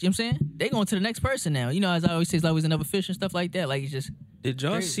next. You know what I'm saying? They going to the next person now. You know, as I always say, it's always another fish and stuff like that. Like it's just Did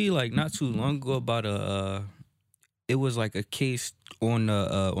y'all crazy. see like not too long ago about it was like a case on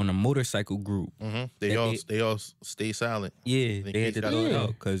a motorcycle group. Mm-hmm. That They all stay silent. Yeah, they had to throw it out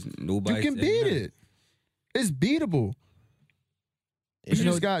because nobody. You can said beat nothing. it. It's beatable. You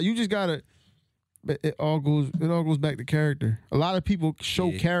just gotta. But it all goes back to character. A lot of people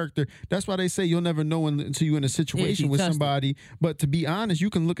show character. That's why they say you'll never know until you're in a situation with somebody. But to be honest,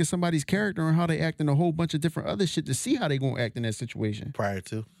 you can look at somebody's character and how they act in a whole bunch of different other shit to see how they gonna act in that situation. Prior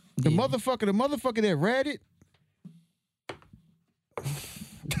to The motherfucker that read it.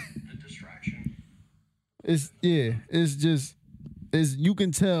 It's you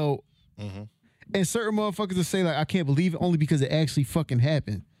can tell. And certain motherfuckers will say like, I can't believe it only because it actually fucking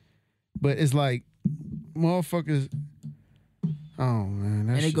happened. But it's like, motherfuckers. Oh man,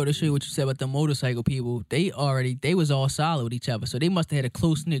 and they go to show you what you said about the motorcycle people. They was all solid with each other, so they must have had a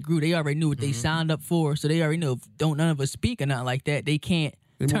close knit group. They already knew what they signed up for, so they already know if none of us speak or nothing like that, they can't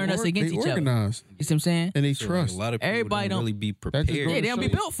turn us against each other. You see what I'm saying? And they So, trust. a lot of people Everybody don't don't- really be prepared. That just go Yeah, to they don't show be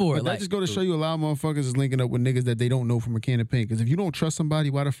you- built for it. But that Like, just go to show you a lot of motherfuckers is linking up with niggas that they don't know from a can of paint. Because if you don't trust somebody,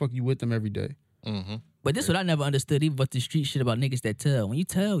 why the fuck you with them every day? but this is what I never understood, even about the street shit about niggas that tell. When you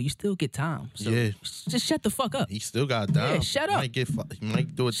tell, you still get time. So Yeah. just shut the fuck up. he still got down. Yeah, shut up. He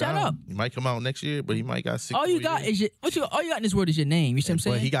might do it Shut down. up. He might come out next year, but he might got 6. All you got is all you got in this world is your name. You see what I'm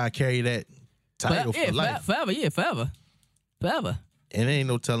saying? But he got to carry that title for life. Forever. Yeah, forever. And there ain't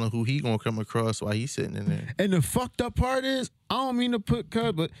no telling who he gonna come across while he's sitting in there. And the fucked up part is, I don't mean to put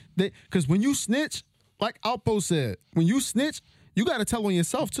cuz, but because when you snitch, like Alpo said, when you snitch, you got to tell on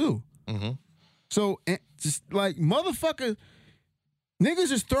yourself too. So just like motherfucker, niggas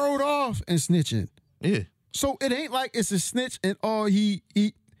just throw it off and snitching. Yeah. So it ain't like it's a snitch and he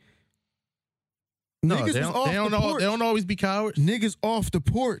No, niggas they was off don't the know. porch. They don't always be cowards. Niggas off the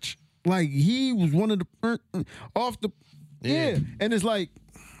porch. Like he was one of the off the yeah. And it's like,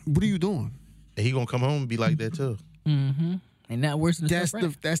 what are you doing? And he gonna come home and be like that too. And not worse than That's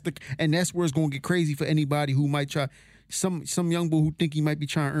that's where it's gonna get crazy for anybody who might try some young boy who think he might be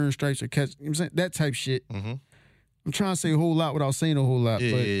trying to earn stripes or catch, you know what I'm saying? That type shit. I'm trying to say a whole lot without saying a whole lot,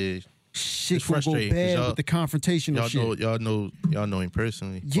 Yeah, but yeah. shit It's gonna go frustrating, 'cause bad y'all- with the confrontational shit. Y'all know him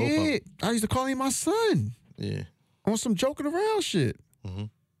personally. Both of Yeah, them. I used to call him my son Yeah. on some joking around shit.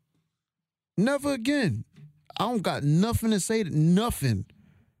 Never again. I don't got nothing to say to nothing.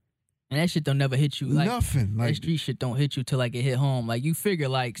 And that shit don't never hit you. Like, Nothing. that Like street shit don't hit you till like it hit home. Like you figure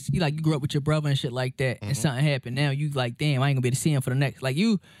like you grew up with your brother and shit like that, and something happened. Now you like, damn, I ain't gonna be able to see him for the next. Like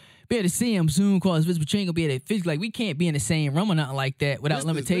you be able to see him Zoom calls, but you ain't gonna be able to physically. Like we can't be in the same room or nothing like that without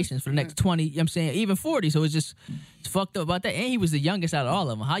limitations for the next 20. You know what I'm saying, even 40. So it's fucked up about that. And he was the youngest out of all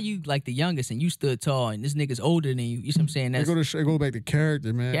of them. How you like the youngest and you stood tall, and this nigga's older than you. You see what I'm saying? That's it go back to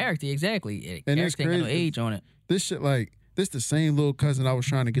character, man. character, exactly. And it's Character ain't got no crazy. age on it. This shit like this the same little cousin I was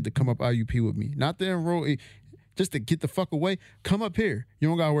trying to get to come up IUP with me. Not to enroll, just to get the fuck away. Come up here. You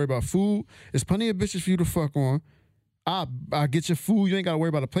don't gotta worry about food. There's plenty of bitches for you to fuck on. I get your food. You ain't gotta worry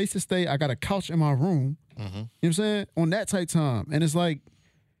about a place to stay. I got a couch in my room. You know what I'm saying? On that type time. And it's like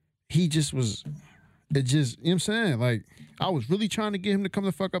he just was you know what I'm saying? Like I was really trying to get him to come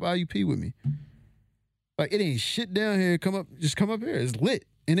the fuck up IUP with me. Like it ain't shit down here. Come up here. It's lit.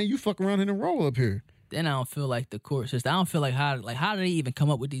 And then you fuck around and enroll up here. Then I don't feel like the court system. I don't feel like how do they even come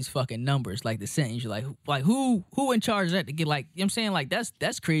up with these fucking numbers like the sentence? You're like who in charge of that to get like, you know what I'm saying? Like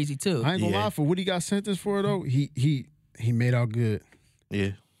that's crazy too. I ain't gonna lie, for what he got sentenced for though, he made out good.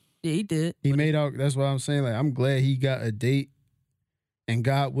 Yeah. Yeah, he did. He made out. That's what I'm saying. Like I'm glad he got a date, and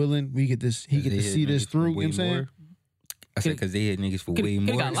God willing, we get this. He get to see this through. You know what I'm saying? I said because they had niggas for way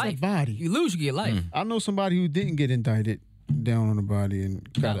Coulda more. got It's a life. body. You lose, you get life. I know somebody who didn't get indicted down on the body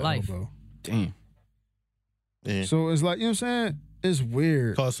and got an life. elbow. Damn. Yeah. So it's like, you know what I'm saying? It's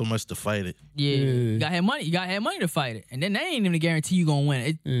weird. Cost so much to fight it. Yeah. Yeah. You gotta have money. You gotta have money to fight it. And then they ain't even guarantee you gonna win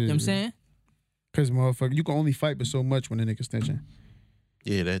it. You know what I'm saying? Cause motherfucker, you can only fight but so much when a nigga snitching.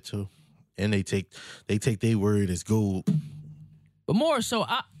 Yeah, that too. And they take their word as gold. But more so,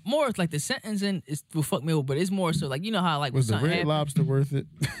 more it's like the sentencing is will fuck me over. But it's more so like, you know how like when Was the something Red happen- Lobster worth it?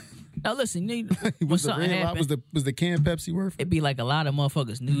 Now listen, when was the something Red happens, Lobster was the can Pepsi worth it? it'd be like a lot of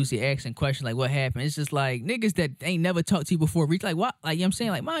motherfuckers newsy asking questions like what happened. It's just like niggas that ain't never talked to you before reach like what, like, you know what I'm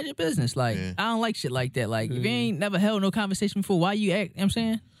saying, like mind your business. Like I don't like shit like that. Like if you ain't never held no conversation before, why you act, you know what I'm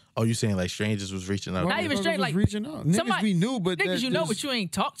saying? Oh, you saying like strangers was reaching out? Not even Motherfuckers straight, was like reaching out. Niggas somebody- we knew, but Niggas that you know just- but you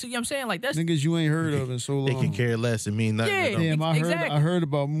ain't talked to, you know what I'm saying? Like that's niggas you ain't heard of in so They long. can care less and mean nothing. Yeah. to them. Damn, Exactly. I heard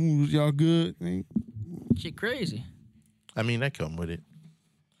about moves. Y'all good? shit crazy. I mean, that come with it.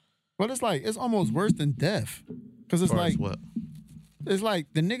 But it's like it's almost worse than death, cause it's As far as like what? it's like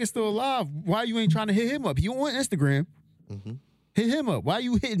the nigga's still alive. Why you ain't trying to hit him up? He on Instagram. Hit him up. Why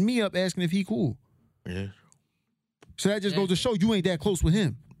you hitting me up asking if he cool? Yeah. So that just goes to show you ain't that close with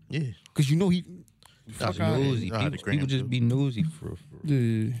him, Yeah. cause you know he. That's Fuck out here. Nosy. Nah, the People gram just too. be nosy for.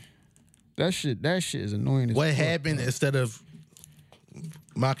 Yeah. That shit is annoying. As What fuck. happened instead of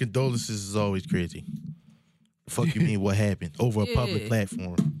my condolences is always crazy. Fuck you mean what happened over a public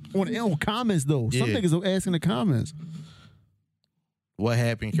platform? On comments though, some Yeah. niggas are asking the comments. What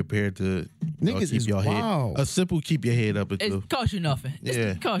happened compared to Niggas keep is your wild. head? A simple keep your head up. It costs you nothing. Yeah.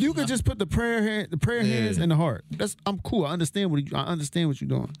 It costs You nothing. could just put the prayer hands in the heart. I'm cool. I understand what you're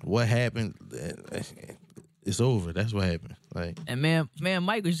doing. What happened? It's over. That's what happened. Like, And man,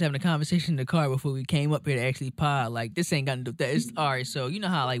 Mike was just having a conversation in the car before we came up here to actually pod. Like, this ain't got to do with that. It's all right. So you know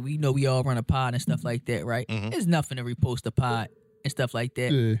how like we all run a pod and stuff like that, right? It's nothing to repost a pod and stuff like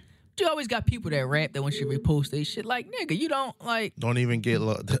that. Yeah. You always got people that rap that when you repost they shit like, nigga, you don't like. don't even get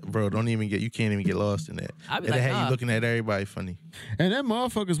lost, bro. You can't even get lost in that. I be And like, they had nah. you looking at everybody funny. And that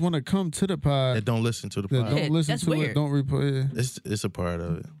motherfuckers want to come to the pod That don't listen to the that pod. don't listen that's to weird. it, don't report it. It's a part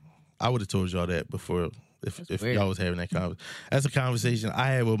of it. I would have told y'all that before if weird. y'all was having that conversation. That's a conversation I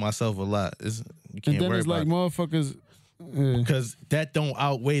had with myself a lot. You And can't then worry it's like about motherfuckers. Yeah. because that don't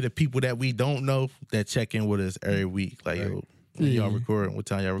outweigh the people that we don't know that check in with us every week. Like, yo, when y'all recording, what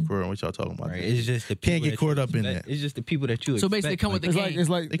time y'all recording, what y'all talking about? Right. It's just the people Can't get that caught you up in expect. that. It's just the people that you So basically, expect. come with the It's game.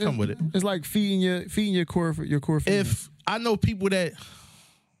 like They come with it. It's like feeding your core family. If I know people that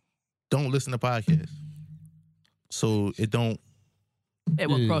don't listen to podcasts, so it don't. That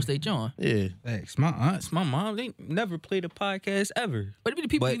won't cross their John. Yeah, Facts. My aunts, my mom, they never played a podcast ever. But it be the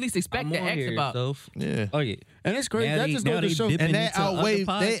people But you least expect I'm to on ask here, about. so yeah. oh yeah. And it's crazy. Now That they- just now goes to they show. dipping And that into other outweigh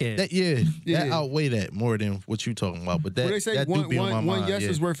podcasts. that Yeah. outweigh that more than what you talking about. But that Well, they say that do be on my one mind. yes yeah.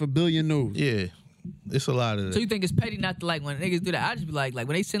 is worth a billion no's. Yeah, it's a lot of that. So you think it's petty not to like when niggas do that? I just be like when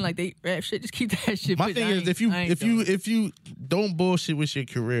they send like they rap shit, just keep that shit. My put- thing I is ain't- if you I ain't if doing you it. if you don't bullshit with your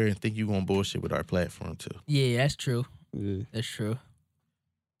career and think you gonna bullshit with our platform too. Yeah, that's true. Yeah. That's true.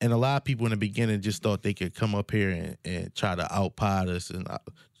 And a lot of people in the beginning just thought they could come up here and try to outpod us, and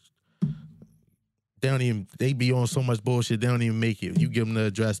they be on so much bullshit they don't even make it. You give them the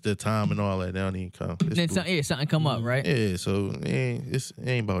address, the time, and all that, they don't even come. It's Then cool. something come up, right? Yeah, so it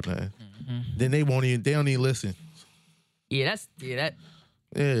ain't about that. Then they don't even listen. Yeah, that.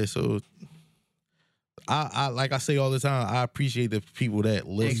 Yeah, so I like I say all the time, I appreciate the people that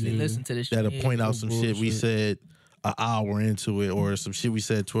Actually listen, listen to this shit. that'll yeah. point out some shit we bullshit. said an hour into it, or some shit we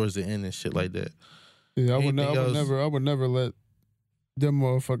said towards the end and shit like that. Yeah, I would Anything else? never let them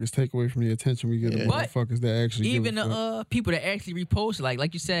motherfuckers take away from the attention we give Yeah. the But motherfuckers that actually Even give a fuck. the people that actually repost,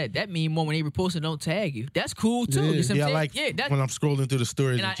 like you said, that mean more when they repost and don't tag you. That's cool too. You see what Yeah, I I'm like saying? Yeah, when I'm scrolling through the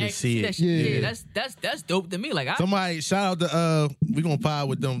stories and I and just actually see that it. shit. Yeah. Yeah, that's dope to me. Like I, Somebody shout out to we gonna pod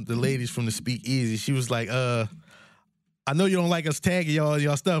with them, the ladies from the Speak Easy. She was like, I know you don't like us tagging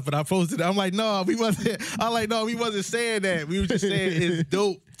y'all stuff, but I posted it. I'm like, no, we wasn't. I'm like, no, we wasn't saying that. We were just saying it's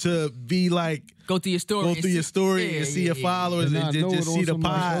dope to be like go through your story. go and through your story yeah, and see yeah, your yeah. followers And I and know just it see on the some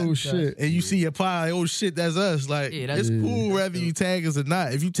like, pod. oh shit. And you see your pod, oh shit, that's us. Like Yeah, that's- it's cool whether you tag us or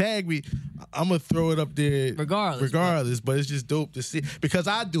not. If you tag me, I'm gonna throw it up there Regardless. But it's just dope to see because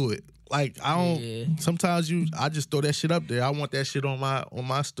I do it. Like I don't. Yeah. Sometimes I just throw that shit up there. I want that shit on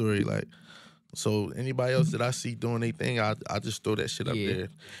my story. Like so anybody else that I see doing their thing, I just throw that shit up Yeah. there.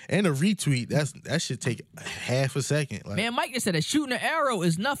 And a retweet, that should take half a second. Like, Man, Mike just said that shooting an arrow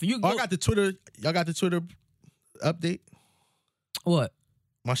is nothing. You oh, go, I got the Twitter. Y'all got the Twitter update. what?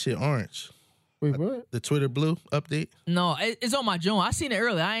 My shit orange. Wait, what? The Twitter blue update. No, it's on my joint. I seen it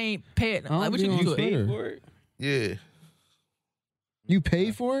earlier. I ain't paid. don't Like, what be you on do? Twitter. For it? Yeah, You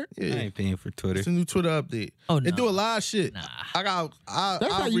pay for it? I yeah. ain't paying for Twitter. It's a new Twitter update. Oh, They no. do a lot of shit. Nah. I'll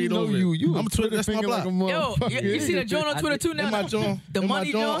That's how you read know over you. it. You I'm a a Twitter. That's my finger block. like a Yo, motherfucker. you see the joint on Twitter too now? And my joint. The and money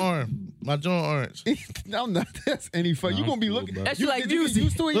my joint joint? orange. My joint orange. I'm not. That's any fun. You I'm gonna be cool looking. about it. That's you, like did you get music.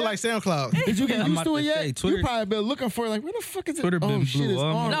 used to it Look yet? like SoundCloud. Did you get I'm used about to it to yet? say, Twitter- You probably been looking for it. Like where the fuck is it? Twitter Oh been shit, blew it's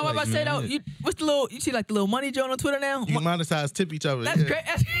up. on. No, I'm about to say though. Man. What's the little? You see like the little money joint on Twitter now? You can monetize, tip each other. That's yeah.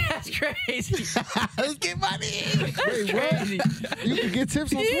 crazy. That's crazy. Let's get money. That's crazy. You can get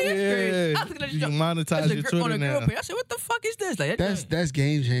tips on Yeah, Twitter. that's crazy. Yeah. I was looking at You can that's monetize a your girl- on Twitter a girl now. page. I said, what the fuck is this? Like That's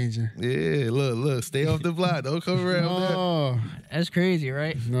game changing. Yeah, look, stay off the block. Don't come around there. Oh, that's crazy,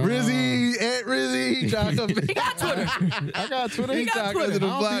 right? no. Rizzy, Aunt Rizzy, he trying to come He got Twitter. I got Twitter. He got trying to come to the I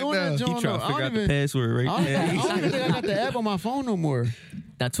don't block be on that now. joint, He trying no. to I figure don't out the even- password right I don't now. even think I got the app on my phone no more.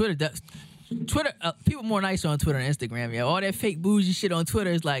 Now Twitter, Twitter, people more nicer on Twitter and Instagram. Yeah, all that fake bougie shit on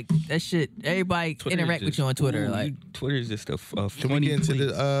Twitter is like that shit. Everybody Twitter is interact with just- you on Twitter. ooh, Like, Twitter is just a Can we funny get into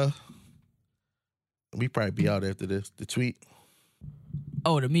place. the we probably be out after this. The tweet.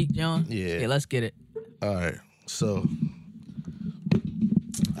 oh, the Meek John. Yeah. Yeah, let's get it. All right. So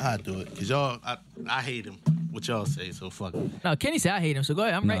I do it. Cause y'all I hate him. what y'all say, so fuck it. No, Kenny said I hate him, so go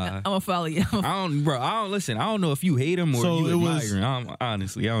ahead. I'm right now. I'm gonna follow you. I don't listen. I don't know if you hate him or So you it was- admire him.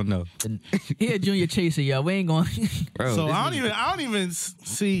 Honestly, I don't know. He a junior chaser, y'all. We ain't going. Bro, So this I don't even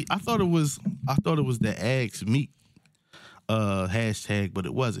see. I thought it was the Ask Meek hashtag, but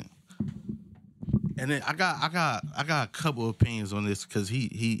it wasn't. And then I got a couple opinions on this because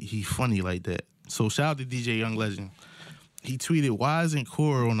he funny like that. So shout out to DJ Young Legend. He tweeted, "Why isn't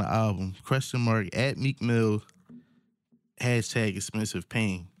Core on the album? ? At Meek Mill hashtag expensive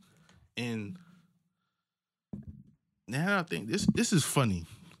pain." And now I think this is funny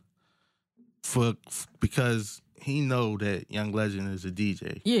because he know that Young Legend is a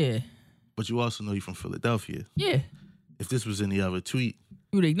DJ, Yeah, but you also know he's from Philadelphia. yeah. If this was any other tweet,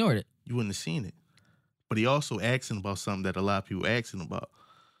 You would have ignored it. you wouldn't have seen it. But he also asking about something that a lot of people asking about.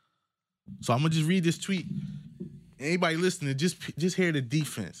 So I'm gonna just read this tweet. Anybody listening, just hear the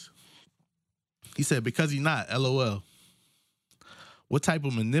defense. He said, "Because he not, LOL. What type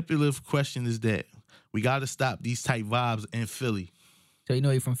of manipulative question is that? We gotta stop these type vibes in Philly. So you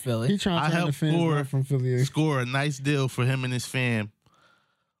know you're from Philly. He trying I to turn the helped fans Core not from Philly. score a nice deal for him and his fam.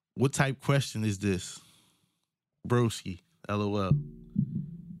 What type question is this? Broski, LOL.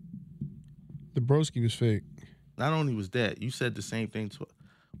 The broski was fake. Not only was that, you said the same thing to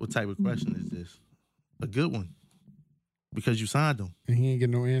what type of question is this? A good one. Because you signed him. And he ain't get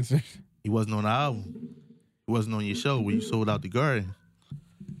no answers. He wasn't on the album. He wasn't on your show when you sold out the Garden.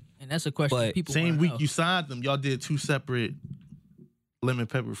 And that's a question But people Same wanna week know. you signed them, y'all did 2 separate Lemon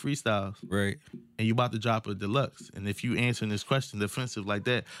Pepper freestyles. right. And you about to drop a deluxe. And if you answering this question defensive like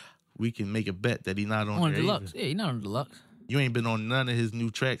that, we can make a bet that he not on on there deluxe. either. Yeah, you're not on deluxe. You ain't been on none of his new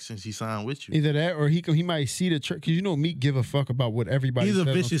tracks since he signed with you. Either that or he might see the track. Because you know Meek give a fuck about what everybody He's a says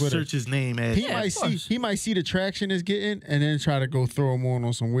on vicious Twitter. search his name as. He Yeah, might of see course. he might see the traction it's getting and then try to go throw him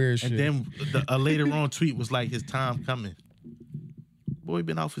on some weird shit. And then a later on tweet was like, his time coming. Boy,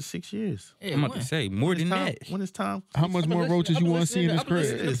 been out for 6 years. Yeah, I'm about to when? say more than Time- that. When is time? How much more roaches you want to see in his crib?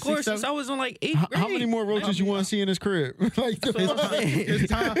 listening. Of course, 6, since 7. I was on like 8th grade. How many more roaches you want to see in his crib? Like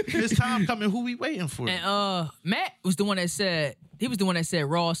His time coming. Who we waiting for? And Matt was the one that said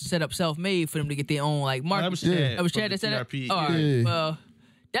Ross set up self-made for them to get their own like market. that was Chad. That was from Chad the that said that. TRP. All right, Yeah. well,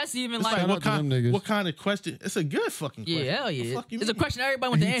 that's even It's like, like, Shout out to them niggas. what kind of question? It's a good fucking question. yeah, hell The yeah. fuck you It's a mean? question everybody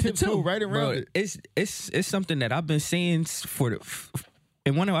wants to he answer tiptoed too. right around Bro, it. it's something that I've been saying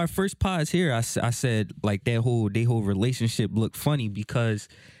in one of our first pods here. I said like they whole relationship looked funny because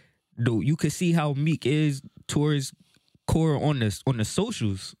though you could see how Meek is towards Core on the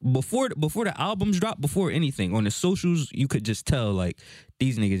socials before the albums dropped, before anything on the socials. You could just tell like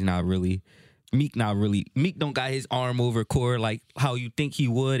these niggas not really. Meek don't got his arm over Core like how you think he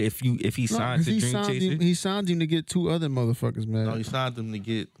would if he signed to Dream Chaser. He signed him to get 2 other motherfuckers, man. No, he signed them to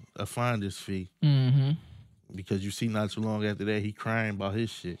get a finder's fee Mm-hmm. because you see, not too long after that, he crying about his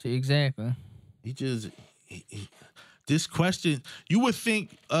shit. Exactly. He just this question. You would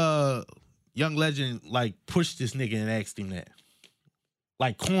think Young Legend like pushed this nigga and asked him that,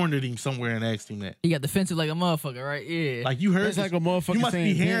 like cornered him somewhere and asked him that. He got defensive like a motherfucker, right? Yeah. Like you heard, It's this, like a motherfucker you must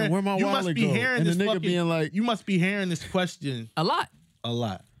saying, be hearing, "Damn, where my you wallet must be go?" hearing And the this nigga fucking, being like- you must be hearing this question a lot. a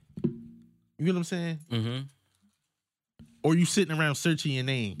lot. You know what I'm saying? Mm-hmm. Or you sitting around searching your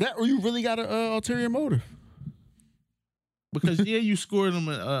name that or you really got an ulterior motive. because yeah, you scored him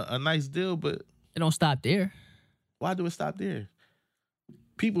a nice deal, but It don't stop there. why do it stop there?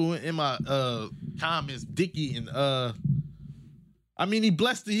 People in my comments, Dickie and I mean, he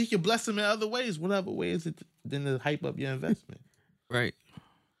can bless him in other ways. What other way is it than to hype up your investment? Right.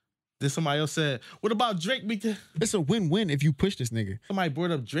 Then somebody else said, "What about Drake?" Because It's a win-win if you push this nigga. somebody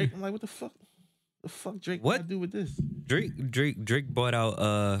brought up Drake. I'm like, what the fuck? The fuck Drake What? got to do with this? Drake bought out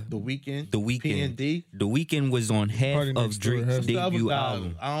The Weeknd. The Weeknd. P&D. The Weeknd was on half Party of Next Door Drake's has- The other debut guy,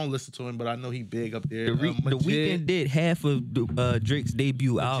 album. I don't listen to him, but I know he big up there. The Weeknd did half of Drake's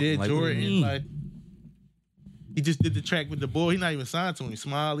debut album. Jed Like, what do you Jordan, mean? like he just did the track with the boy. He not even signed to him.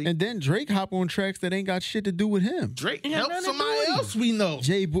 Smiley. And then Drake hop on tracks that ain't got shit to do with him. Drake Ain't helped nothing to somebody do with else we know.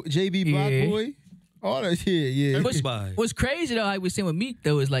 JB Black Yeah. Boy. All that shit, yeah. What's by? What's crazy though, like we saying with Meek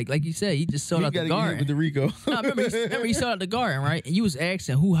though, is like you said, he just sold You out gotta the get hit garden. with the Rico. No, remember he sold out the garden, right? And you was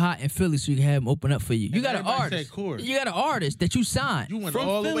asking who hot in Philly so you can have him open up for you. You And got an everybody artist. said Core. You got an artist that you signed. You went from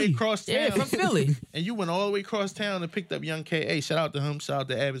all the way Philly. across town. Yeah, from Philly. And you went all the way across town and picked up Young K. Hey, shout out to him. Shout out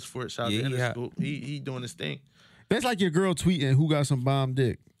to Abbotsford. Shout out Yeah, to yeah. Interscope. He doing his thing. That's like your girl tweeting who got some bomb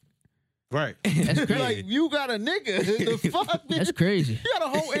dick. Right. That's You're crazy. like, you got a nigga. The fuck? That's crazy. You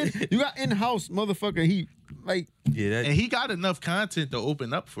got a whole you got in-house motherfucker. He like Yeah, that, And he got enough content to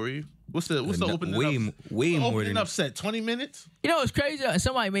open up for you. What's the opening way more opening than upset? 20 minutes? You know what's crazy?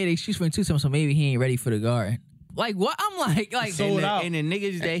 Somebody made an excuse for him too, so maybe he ain't ready for the Garden. Like what? I'm like Sold out. and the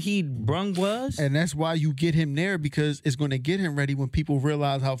niggas that he brung was. And that's why you get him there, because it's going to get him ready when people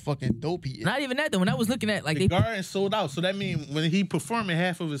realize how fucking dope he is. not even that though. When I was looking at like The they Garden sold out, so that means when he performing,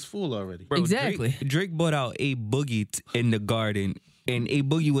 half of it's full already. Bro, exactly. Drake bought out A Boogie in the Garden, and A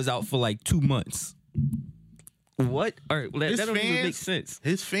Boogie was out for like 2 months. What? All right, that don't even make sense.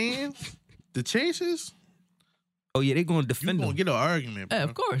 His fans, the Chasers, Oh yeah, they gonna you defend gonna him. get an argument, bro. Yeah,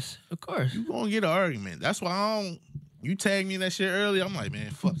 of course. You gonna get an argument. That's why I don't. You tagged me in that shit earlier. I'm like, man,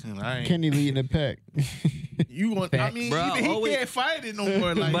 fuck him. I ain't. Kenny leading the pack. You want? I mean, Bro, even he always- can't fight it no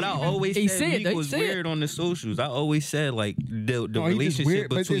more. Like, But I always He said said Meek that, he was said weird on the socials. I always said like the No, he just relationship weird,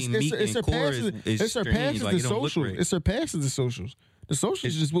 but between Meek and Core is it surpasses strange. Like the it don't look socials. right. It surpasses the socials. The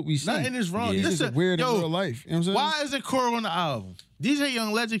socials is just what we see. nothing is wrong. Yeah. It's just weird in real life. You know what I'm saying? Why isn't Core on the album? DJ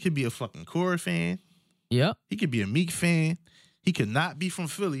Young Legend could be a fucking Core fan. Yep. He could be a Meek fan. He could not be from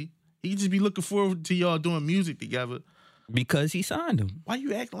Philly. He could just be looking forward to y'all doing music together. Because he signed him. Why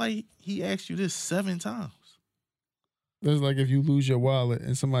you act like he asked you this 7 times? That's like if you lose your wallet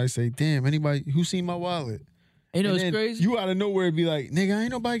and somebody say, "Damn, anybody who seen my wallet?" You know And it's then crazy. You out of nowhere be like, "Nigga, ain't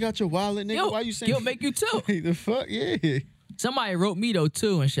nobody got your wallet, nigga. Why you saying?" He'll make you too. the fuck, yeah. Somebody wrote me though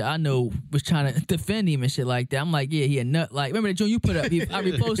too and shit. I know was trying to defend him and shit like that. I'm like, yeah, he a nut. Like, remember the joint you put up? I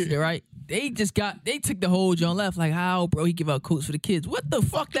reposted it, right? They took the whole joint left. Like, how, bro? He give out coats for the kids. What the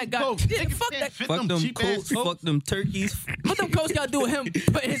fuck that got? Coats. Yeah, Niggas fuck can't that. fit Fuck them cheap-ass coats. Fuck them turkeys. What them coats got to do with him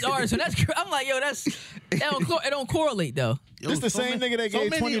putting his artist? So I'm like, yo, it don't correlate though. Yo, This the so same many- nigga that so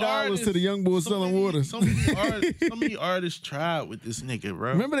gave many $20 artists- to the young boy selling water. So many artists tried with this nigga,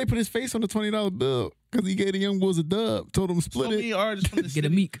 bro. Remember they put his face on the $20 bill because he gave the young boys a dub. Told them to so split many it. artists from the Get city. a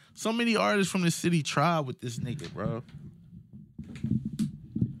Meek. So many artists from the city tried with this nigga, bro.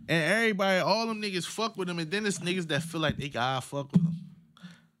 And everybody, all them niggas fuck with him, and then it's niggas that feel like they gotta fuck with him.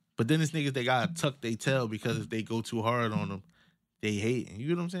 But then it's niggas that gotta tuck they tail because if they go too hard on them, they hate. You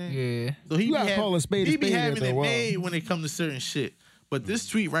know what I'm saying? Yeah. So he You be gotta call a spade he a be spade having after a it while. made when it comes to certain shit. But this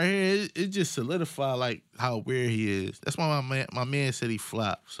tweet right here, it just solidified like how weird he is. That's why my man said he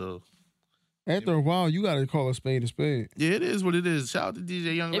flopped. So After a while, you gotta call a spade a spade. yeah, it is what it is. Shout out to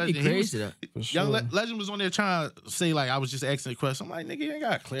DJ Young It'd be Legend. He was- crazy though. For sure. Legend was on there trying to say like I was just asking a question. I'm like, nigga, you ain't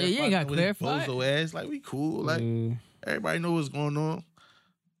gotta clarify. you ain't gotta with his clarify. bozo ass. Like we cool. Like everybody know what's going on.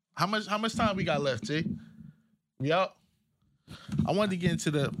 How much time we got left, Jay? We out. I wanted to get into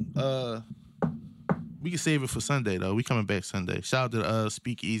the we can save it for Sunday though. We coming back Sunday. Shout out to the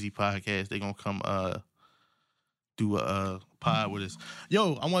Speak Easy podcast. They gonna come do a pod with us.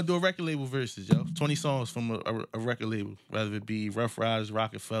 Yo, I want to do a record label versus, yo. 20 songs from a record label, whether it be Rough Riders,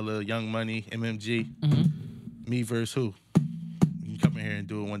 Rockefeller, Young Money, MMG. Me versus who? You can come in here and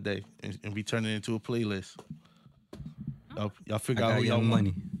do it one day, and we turn it into a playlist. Y'all figure I out got who y'all Young want.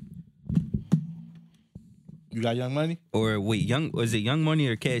 Money. You got Young Money? Or wait, was it Young Money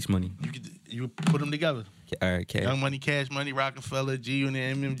or Cash Money? You put them together. All right, Cash. Young Money, Cash Money, Rockefeller, G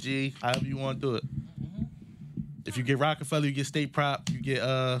Unit, MMG, however you want to do it. If you get Rockefeller, you get State Prop, you get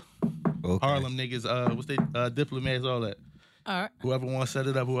Okay. Harlem niggas, what's they Diplomats, all that. All right. Whoever want to set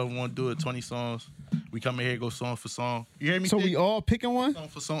it up, whoever want to do it, 20 songs. We come in here, go song for song. You hear me? So Dick? we all picking one? Song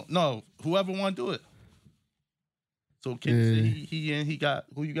for song. No, whoever want to do it. So Kid said he in, he got,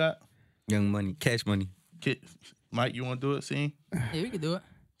 who you got? Young Money, Cash Money. Kid, Mike, you want to do it? See? Yeah, we can do it.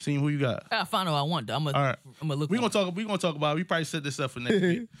 See who you got? I find out what I want though. I'm All right. gonna look. We on gonna talk about it. We probably set this up for next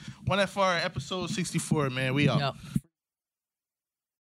week. One that far, episode 64, man. We out. it. Yep.